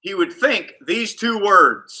 he would think these two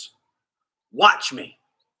words: watch me.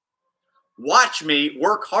 Watch me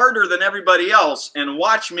work harder than everybody else, and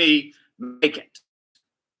watch me make it.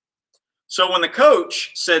 So when the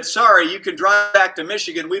coach said, "Sorry, you can drive back to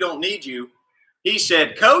Michigan. We don't need you," he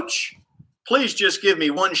said, "Coach, please just give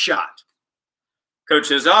me one shot." Coach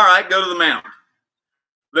says, "All right, go to the mound."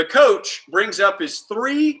 The coach brings up his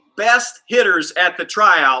three best hitters at the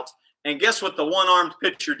tryout, and guess what the one-armed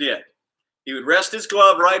pitcher did? He would rest his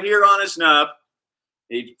glove right here on his nub.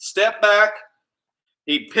 He'd step back.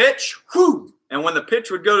 He'd pitch, whoo, and when the pitch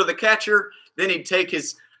would go to the catcher, then he'd take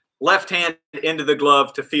his left hand into the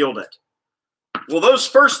glove to field it. Well, those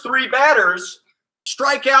first three batters,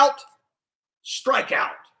 strike out, strike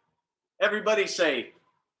out. Everybody say,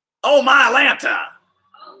 "Oh, my Atlanta."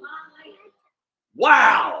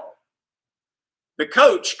 Wow. The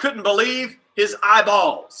coach couldn't believe his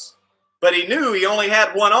eyeballs, but he knew he only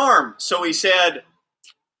had one arm, so he said,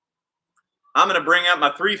 "I'm going to bring up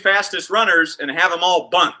my three fastest runners and have them all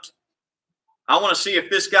bunt. I want to see if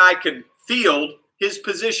this guy can field his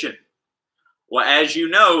position." Well, as you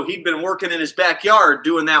know, he'd been working in his backyard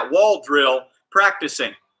doing that wall drill,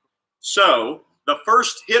 practicing. So the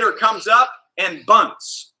first hitter comes up and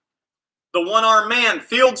bunts. The one-armed man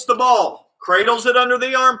fields the ball, cradles it under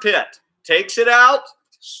the armpit, takes it out,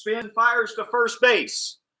 spin, fires to first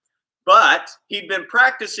base. But he'd been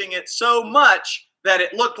practicing it so much that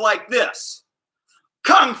it looked like this.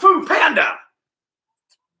 Kung Fu Panda.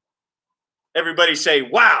 Everybody say,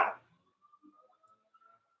 wow.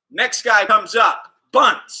 Next guy comes up,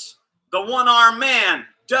 bunts. The one-armed man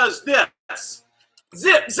does this.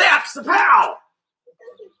 Zip, zap, zapow.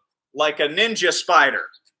 Like a ninja spider.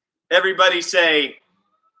 Everybody say,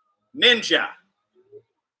 ninja.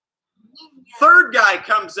 Third guy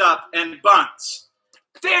comes up and bunts.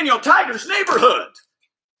 Daniel Tiger's Neighborhood.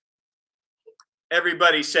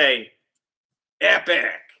 Everybody say,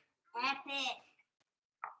 epic. Epic.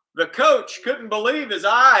 The coach couldn't believe his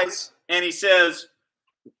eyes, and he says,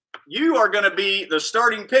 "You are going to be the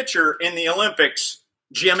starting pitcher in the Olympics,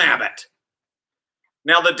 Jim Abbott."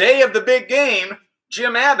 Now, the day of the big game,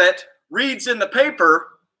 Jim Abbott reads in the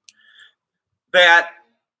paper that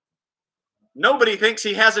nobody thinks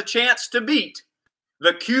he has a chance to beat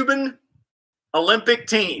the Cuban Olympic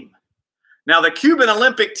team. Now, the Cuban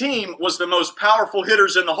Olympic team was the most powerful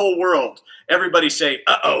hitters in the whole world. Everybody say,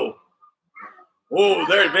 uh-oh. Oh,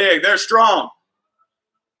 they're big, they're strong.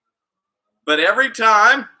 But every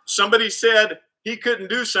time somebody said he couldn't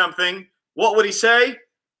do something, what would he say?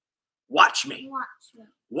 Watch me.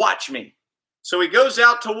 Watch me. So he goes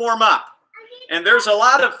out to warm up. And there's a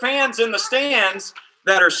lot of fans in the stands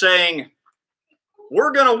that are saying,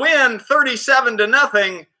 we're going to win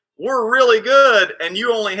 37-0. We're really good, and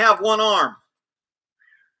you only have one arm.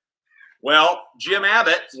 Well, Jim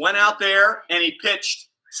Abbott went out there and he pitched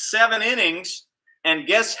 7 innings, and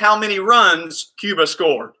guess how many runs Cuba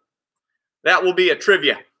scored? That will be a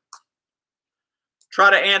trivia.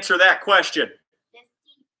 Try to answer that question.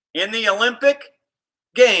 In the Olympic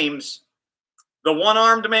Games, the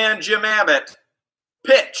one-armed man, Jim Abbott,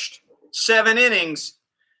 pitched 7 innings,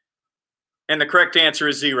 and the correct answer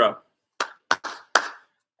is 0.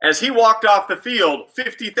 As he walked off the field,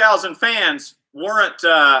 50,000 fans weren't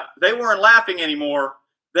laughing anymore.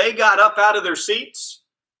 They got up out of their seats.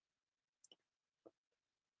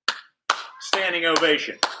 Standing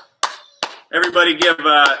ovation. Everybody give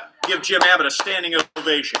Jim Abbott a standing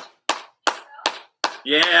ovation.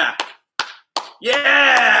 Yeah.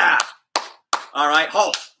 Yeah. All right,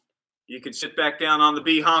 halt. You can sit back down on the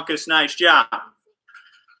bee honkus. Nice job.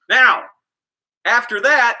 Now, after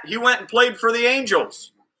that, he went and played for the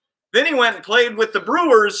Angels. Then he went and played with the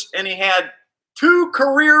Brewers, and he had 2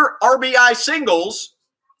 career RBI singles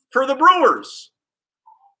for the Brewers.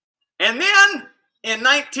 And then in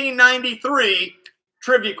 1993,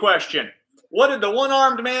 trivia question. What did the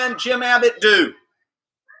one-armed man, Jim Abbott, do?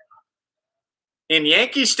 In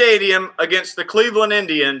Yankee Stadium against the Cleveland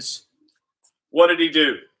Indians, what did he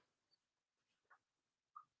do?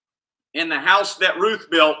 In the house that Ruth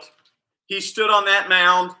built, he stood on that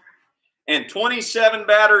mound, and 27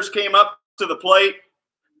 batters came up to the plate,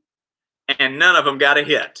 and none of them got a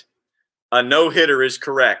hit. A no-hitter is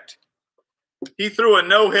correct. He threw a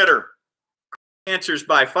no-hitter. Answers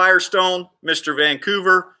by Firestone, Mr.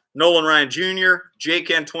 Vancouver, Nolan Ryan Jr., Jake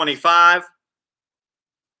N25.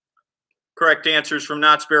 Correct answers from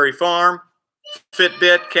Knott's Berry Farm,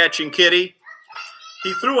 Fitbit, Catching Kitty.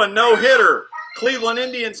 He threw a no-hitter. Cleveland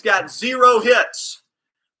Indians got 0 hits.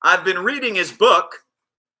 I've been reading his book,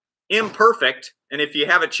 Imperfect, and if you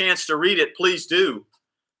have a chance to read it, please do.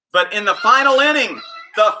 But in the final inning,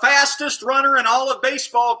 the fastest runner in all of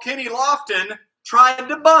baseball, Kenny Lofton, tried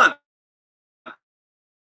to bunt.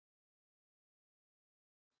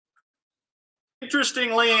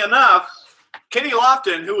 Interestingly enough, Kenny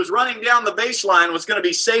Lofton, who was running down the baseline, was going to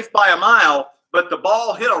be safe by a mile, but the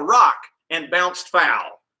ball hit a rock and bounced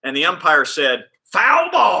foul. And the umpire said, foul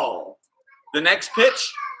ball. The next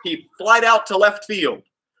pitch, he flied out to left field.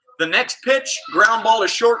 The next pitch, ground ball to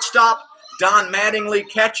shortstop. Don Mattingly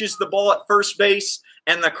catches the ball at first base,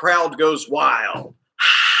 and the crowd goes wild.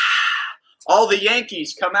 All the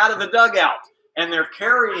Yankees come out of the dugout, and they're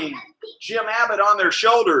carrying Jim Abbott on their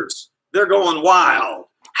shoulders. They're going wild.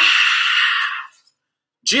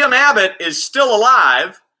 Jim Abbott is still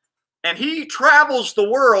alive, and he travels the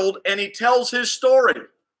world, and he tells his story.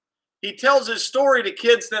 He tells his story to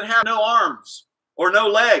kids that have no arms or no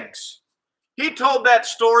legs. He told that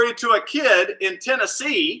story to a kid in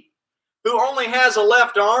Tennessee who only has a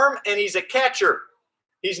left arm, and he's a catcher.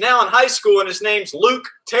 He's now in high school, and his name's Luke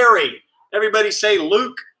Terry. Everybody say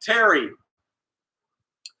Luke Terry.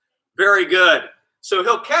 Very good. So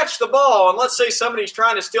he'll catch the ball, and let's say somebody's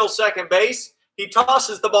trying to steal second base. He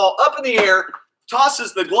tosses the ball up in the air,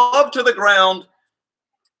 tosses the glove to the ground,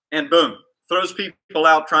 and boom, throws people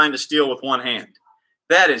out trying to steal with one hand.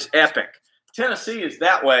 That is epic. Tennessee is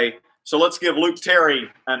that way, so let's give Luke Terry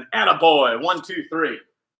an attaboy. 1, 2, 3.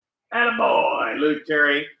 Attaboy, Luke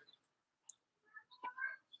Terry.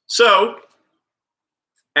 So,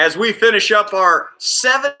 as we finish up our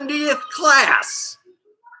 70th class,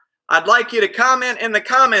 I'd like you to comment in the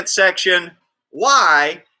comment section,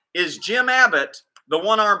 why is Jim Abbott, the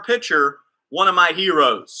one-armed pitcher, one of my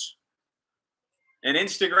heroes? And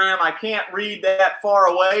Instagram, I can't read that far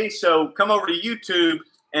away, so come over to YouTube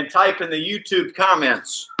and type in the YouTube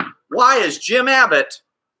comments. Why is Jim Abbott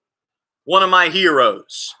one of my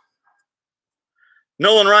heroes?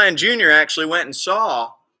 Nolan Ryan Jr. actually went and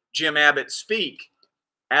saw Jim Abbott speak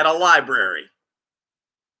at a library.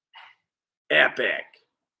 Epic.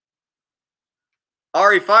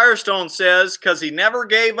 Ari Firestone says, because he never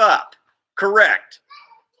gave up. Correct.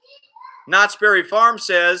 Knott's Berry Farm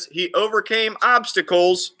says he overcame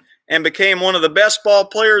obstacles and became one of the best ball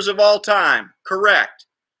players of all time. Correct.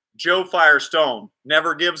 Joe Firestone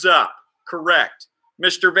never gives up. Correct.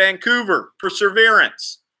 Mr. Vancouver,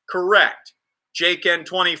 perseverance. Correct. Jake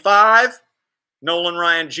N25, Nolan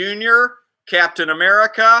Ryan Jr., Captain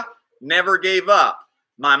America, never gave up.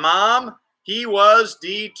 My mom, he was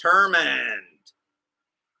determined.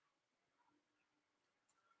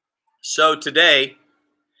 So today,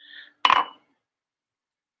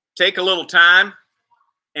 take a little time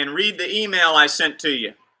and read the email I sent to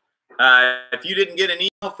you. If you didn't get an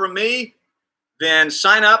email from me, then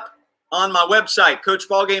sign up on my website,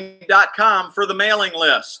 coachballgame.com, for the mailing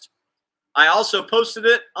list. I also posted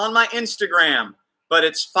it on my Instagram, but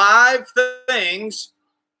it's 5 things,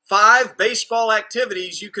 5 baseball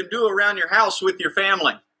activities you can do around your house with your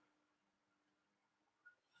family.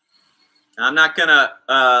 I'm not going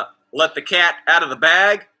to let the cat out of the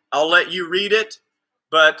bag. I'll let you read it,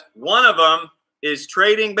 but one of them is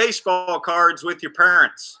trading baseball cards with your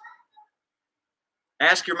parents.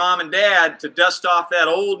 Ask your mom and dad to dust off that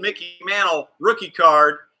old Mickey Mantle rookie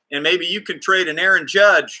card, and maybe you can trade an Aaron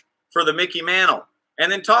Judge for the Mickey Mantle.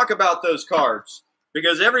 And then talk about those cards,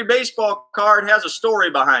 because every baseball card has a story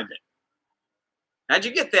behind it. How'd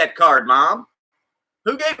you get that card, Mom?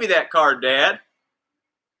 Who gave you that card, Dad?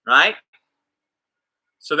 Right?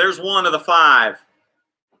 So there's one of the 5.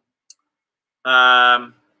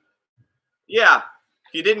 Yeah,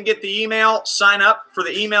 if you didn't get the email, sign up for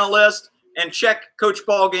the email list and check Coach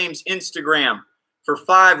Ballgame's Instagram for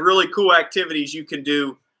 5 really cool activities you can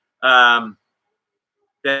do that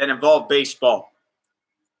involve baseball.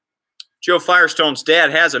 Joe Firestone's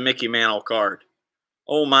dad has a Mickey Mantle card.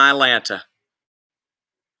 Oh, my Lanta.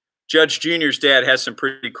 Judge Jr.'s dad has some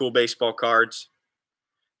pretty cool baseball cards.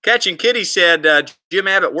 Catching Kitty said Jim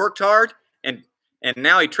Abbott worked hard, and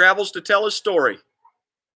now he travels to tell his story.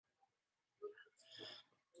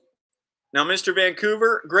 Now, Mr.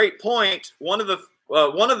 Vancouver, great point. One of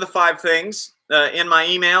the 5 things in my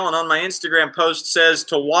email and on my Instagram post says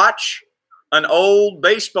to watch an old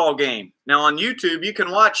baseball game. Now, on YouTube, you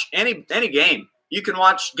can watch any game. You can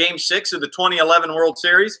watch Game 6 of the 2011 World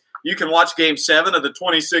Series. You can watch Game 7 of the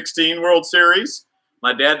 2016 World Series.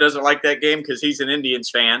 My dad doesn't like that game because he's an Indians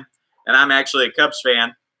fan, and I'm actually a Cubs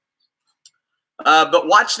fan. But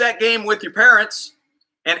watch that game with your parents,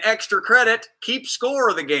 and extra credit, keep score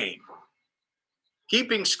of the game.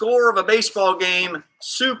 Keeping score of a baseball game,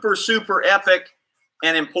 super, super epic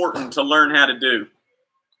and important to learn how to do.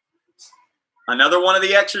 Another one of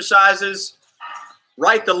the exercises,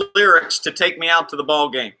 write the lyrics to Take Me Out to the Ball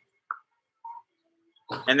Game.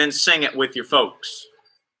 And then sing it with your folks.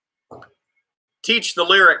 Teach the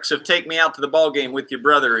lyrics of Take Me Out to the Ball Game with your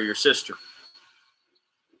brother or your sister.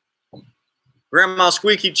 Grandma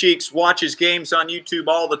Squeaky Cheeks watches games on YouTube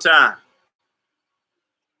all the time.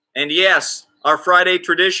 And yes, our Friday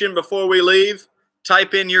tradition before we leave,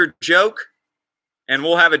 type in your joke, and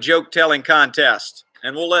we'll have a joke-telling contest.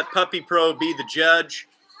 And we'll let Puppy Pro be the judge.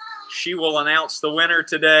 She will announce the winner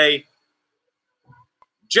today.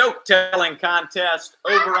 Joke-telling contest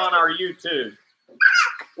over on our YouTube.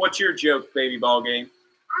 What's your joke, Baby Ballgame?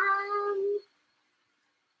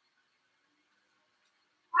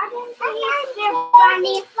 Why didn't Easter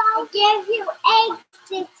Bunny give you eggs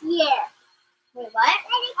this year? Wait, what? Why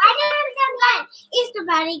didn't Easter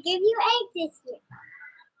Bunny give you eggs this year?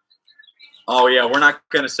 Oh, yeah, we're not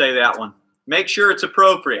going to say that one. Make sure it's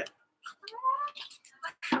appropriate.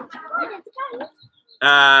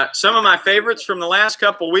 Some of my favorites from the last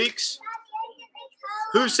couple weeks.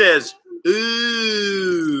 Who says,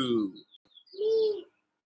 ooh?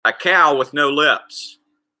 A cow with no lips.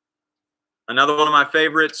 Another one of my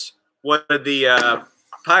favorites, what did the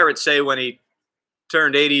pirate say when he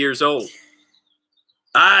turned 80 years old?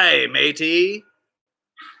 Aye, matey.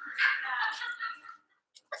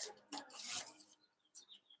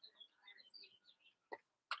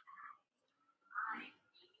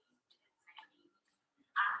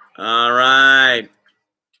 All right.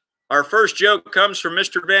 Our first joke comes from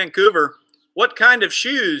Mr. Vancouver. What kind of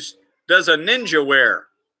shoes does a ninja wear?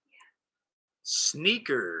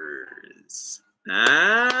 Sneakers.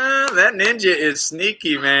 That ninja is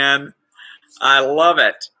sneaky, man. I love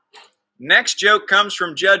it. Next joke comes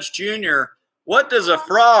from Judge Jr. What does a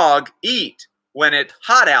frog eat when it's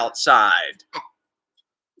hot outside?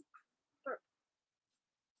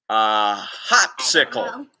 A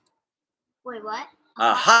hopsicle. Wait, what?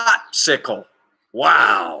 A hopsicle.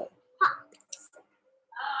 Wow.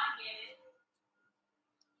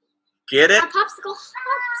 Get it? A popsicle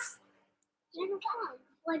hops.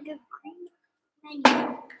 Like a green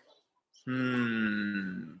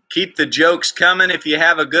menu. Keep the jokes coming if you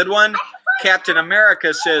have a good one. Captain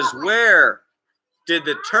America says, where did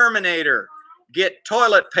the Terminator get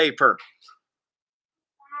toilet paper?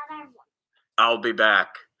 I'll be back.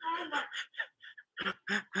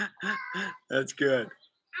 That's good.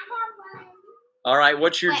 All right,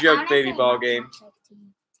 what's your joke, baby ball game?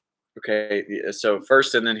 Okay, so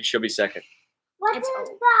first and then she'll be second. What did the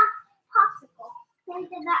popsicle say to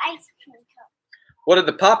the ice cream cone? What did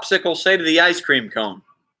the popsicle say to the ice cream cone?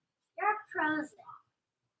 You're frozen.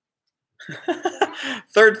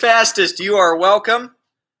 Third fastest, you are welcome.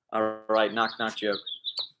 All right, knock knock joke.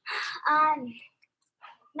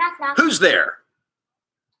 Knock knock. Who's there?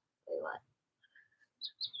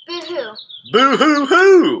 Boo-hoo.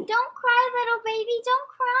 Boo-hoo-hoo. Don't cry, little baby. Don't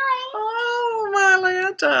cry. Oh, my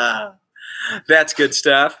Lanta. That's good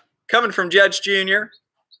stuff. Coming from Judge Jr.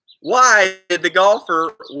 Why did the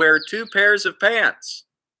golfer wear 2 pairs of pants?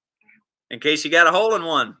 In case you got a hole in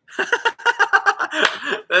one.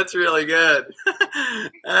 That's really good.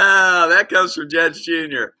 Oh, that comes from Judge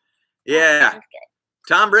Jr. Yeah.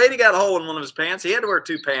 Tom Brady got a hole in one of his pants. He had to wear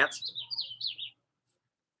 2 pants.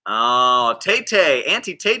 Oh, Tay-Tay.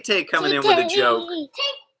 Auntie Tay-Tay coming in with a joke.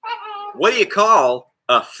 What do you call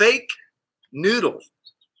a fake noodle?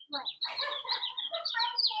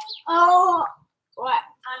 Oh, what?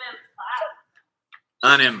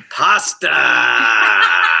 An impasta.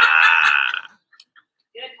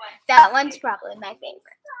 That one's probably my favorite.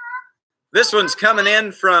 This one's coming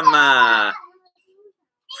in from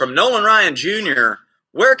Nolan Ryan Jr.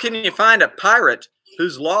 Where can you find a pirate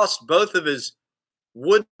who's lost both of his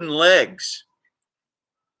wooden legs?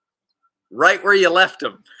 Right where you left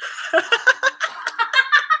them.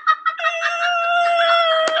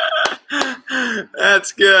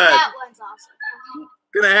 That's good. That one's awesome.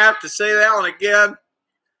 Gonna have to say that one again.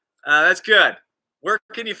 That's good. Where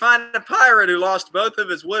can you find a pirate who lost both of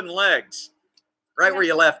his wooden legs? Right where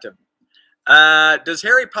you left him. Does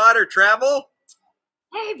Harry Potter travel?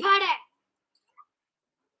 Harry Potter.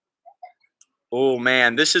 Oh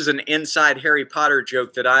man, this is an inside Harry Potter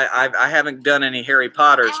joke that I haven't done any Harry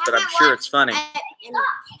Potters, but I'm sure it's funny. I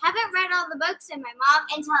haven't read all the books, and my mom,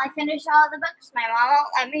 until I finish all the books, my mom won't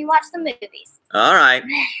let me watch the movies. All right.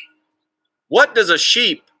 What does a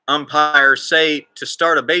sheep umpire say to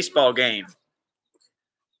start a baseball game?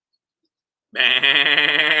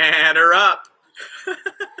 Batter up.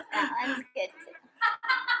 That one's good too.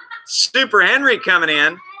 Super Henry coming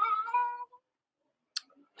in.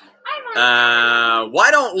 Why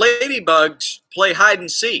don't ladybugs play hide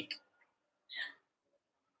and seek?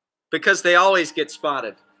 Because they always get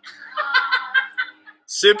spotted.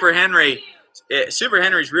 Super Henry's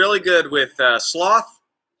really good with sloth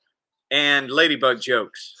and ladybug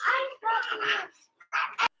jokes.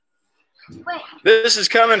 Wait. This is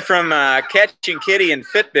coming from Catching Kitty and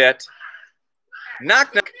Fitbit.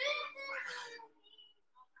 Knock knock.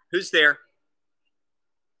 Who's there?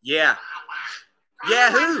 Yeah.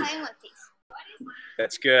 Yahoo!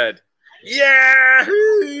 That's good. Yahoo!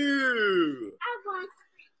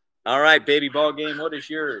 All right, baby ball game. What is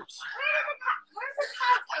yours? Where's the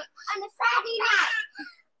concert on a Friday night?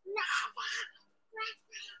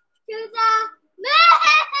 To the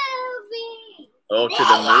movie. Oh, to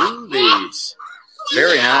the movies.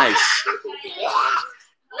 Very nice.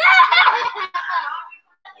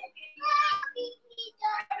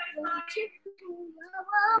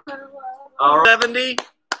 All right. 70,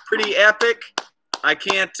 pretty epic. I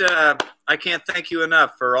can't thank you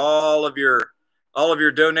enough for all of your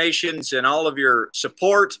donations and all of your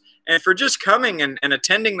support, and for just coming and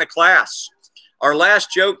attending the class. Our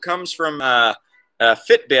last joke comes from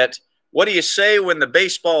Fitbit. What do you say when the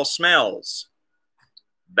baseball smells?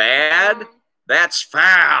 Bad? That's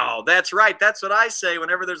foul. That's right. That's what I say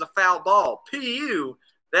whenever there's a foul ball. P.U.,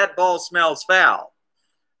 that ball smells foul.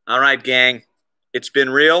 All right, gang. It's been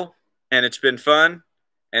real, and it's been fun,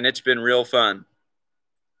 and it's been real fun.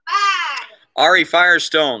 Ari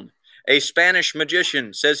Firestone, a Spanish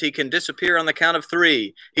magician, says he can disappear on the count of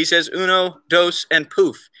 3. He says uno, dos, and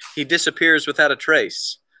poof. He disappears without a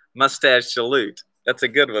trace. Mustache salute. That's a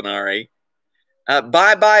good one, Ari.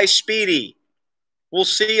 Bye-bye, Speedy. We'll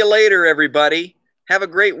see you later, everybody. Have a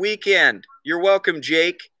great weekend. You're welcome,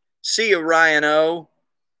 Jake. See you, Ryan O.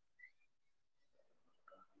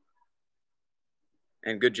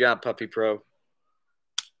 And good job, Puppy Pro.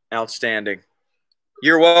 Outstanding.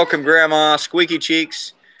 You're welcome, Grandma. Squeaky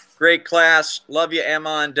Cheeks. Great class. Love you,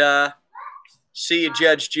 Emma and see you,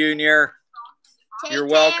 Judge Jr. You're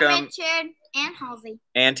welcome. Richard and Halsey.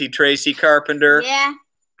 Auntie Tracy Carpenter. Yeah.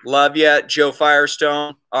 Love you. Joe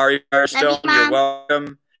Firestone, Ari Firestone, Love you, you're Mom.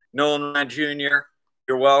 welcome. Nolan Ryan Jr.,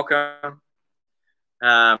 you're welcome.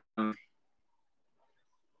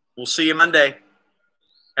 We'll see you Monday.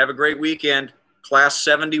 Have a great weekend. Class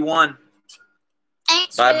 71.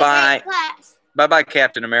 Bye-bye. Bye-bye,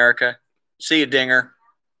 Captain America. See you, Dinger.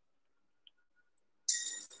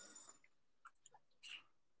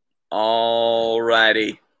 All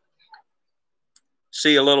righty.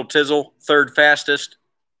 See you, Little Tizzle, third fastest.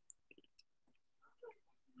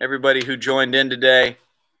 Everybody who joined in today.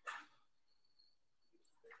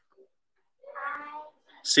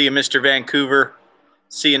 See you, Mr. Vancouver.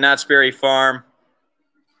 See you, Knott's Berry Farm.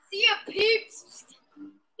 See you, peeps.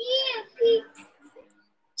 See you,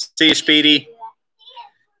 peeps. See you, Speedy.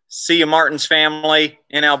 See you, Martin's family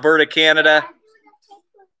in Alberta, Canada.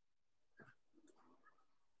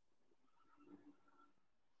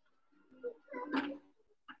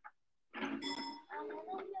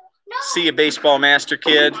 See you, Baseball Master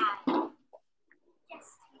Kid.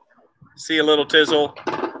 See you, Little Tizzle.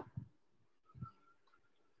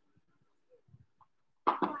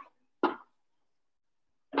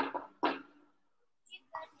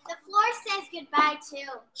 The floor says goodbye too.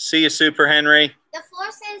 See you, Super Henry. The floor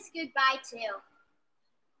says goodbye too.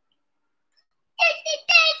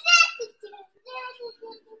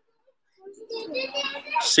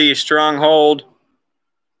 See you, Stronghold.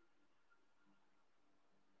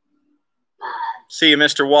 See you,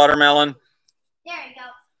 Mr. Watermelon. There you go.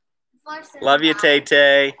 The floor says Love you, goodbye.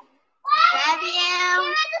 Tay-Tay. Love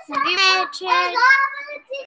you. Love you, Richard.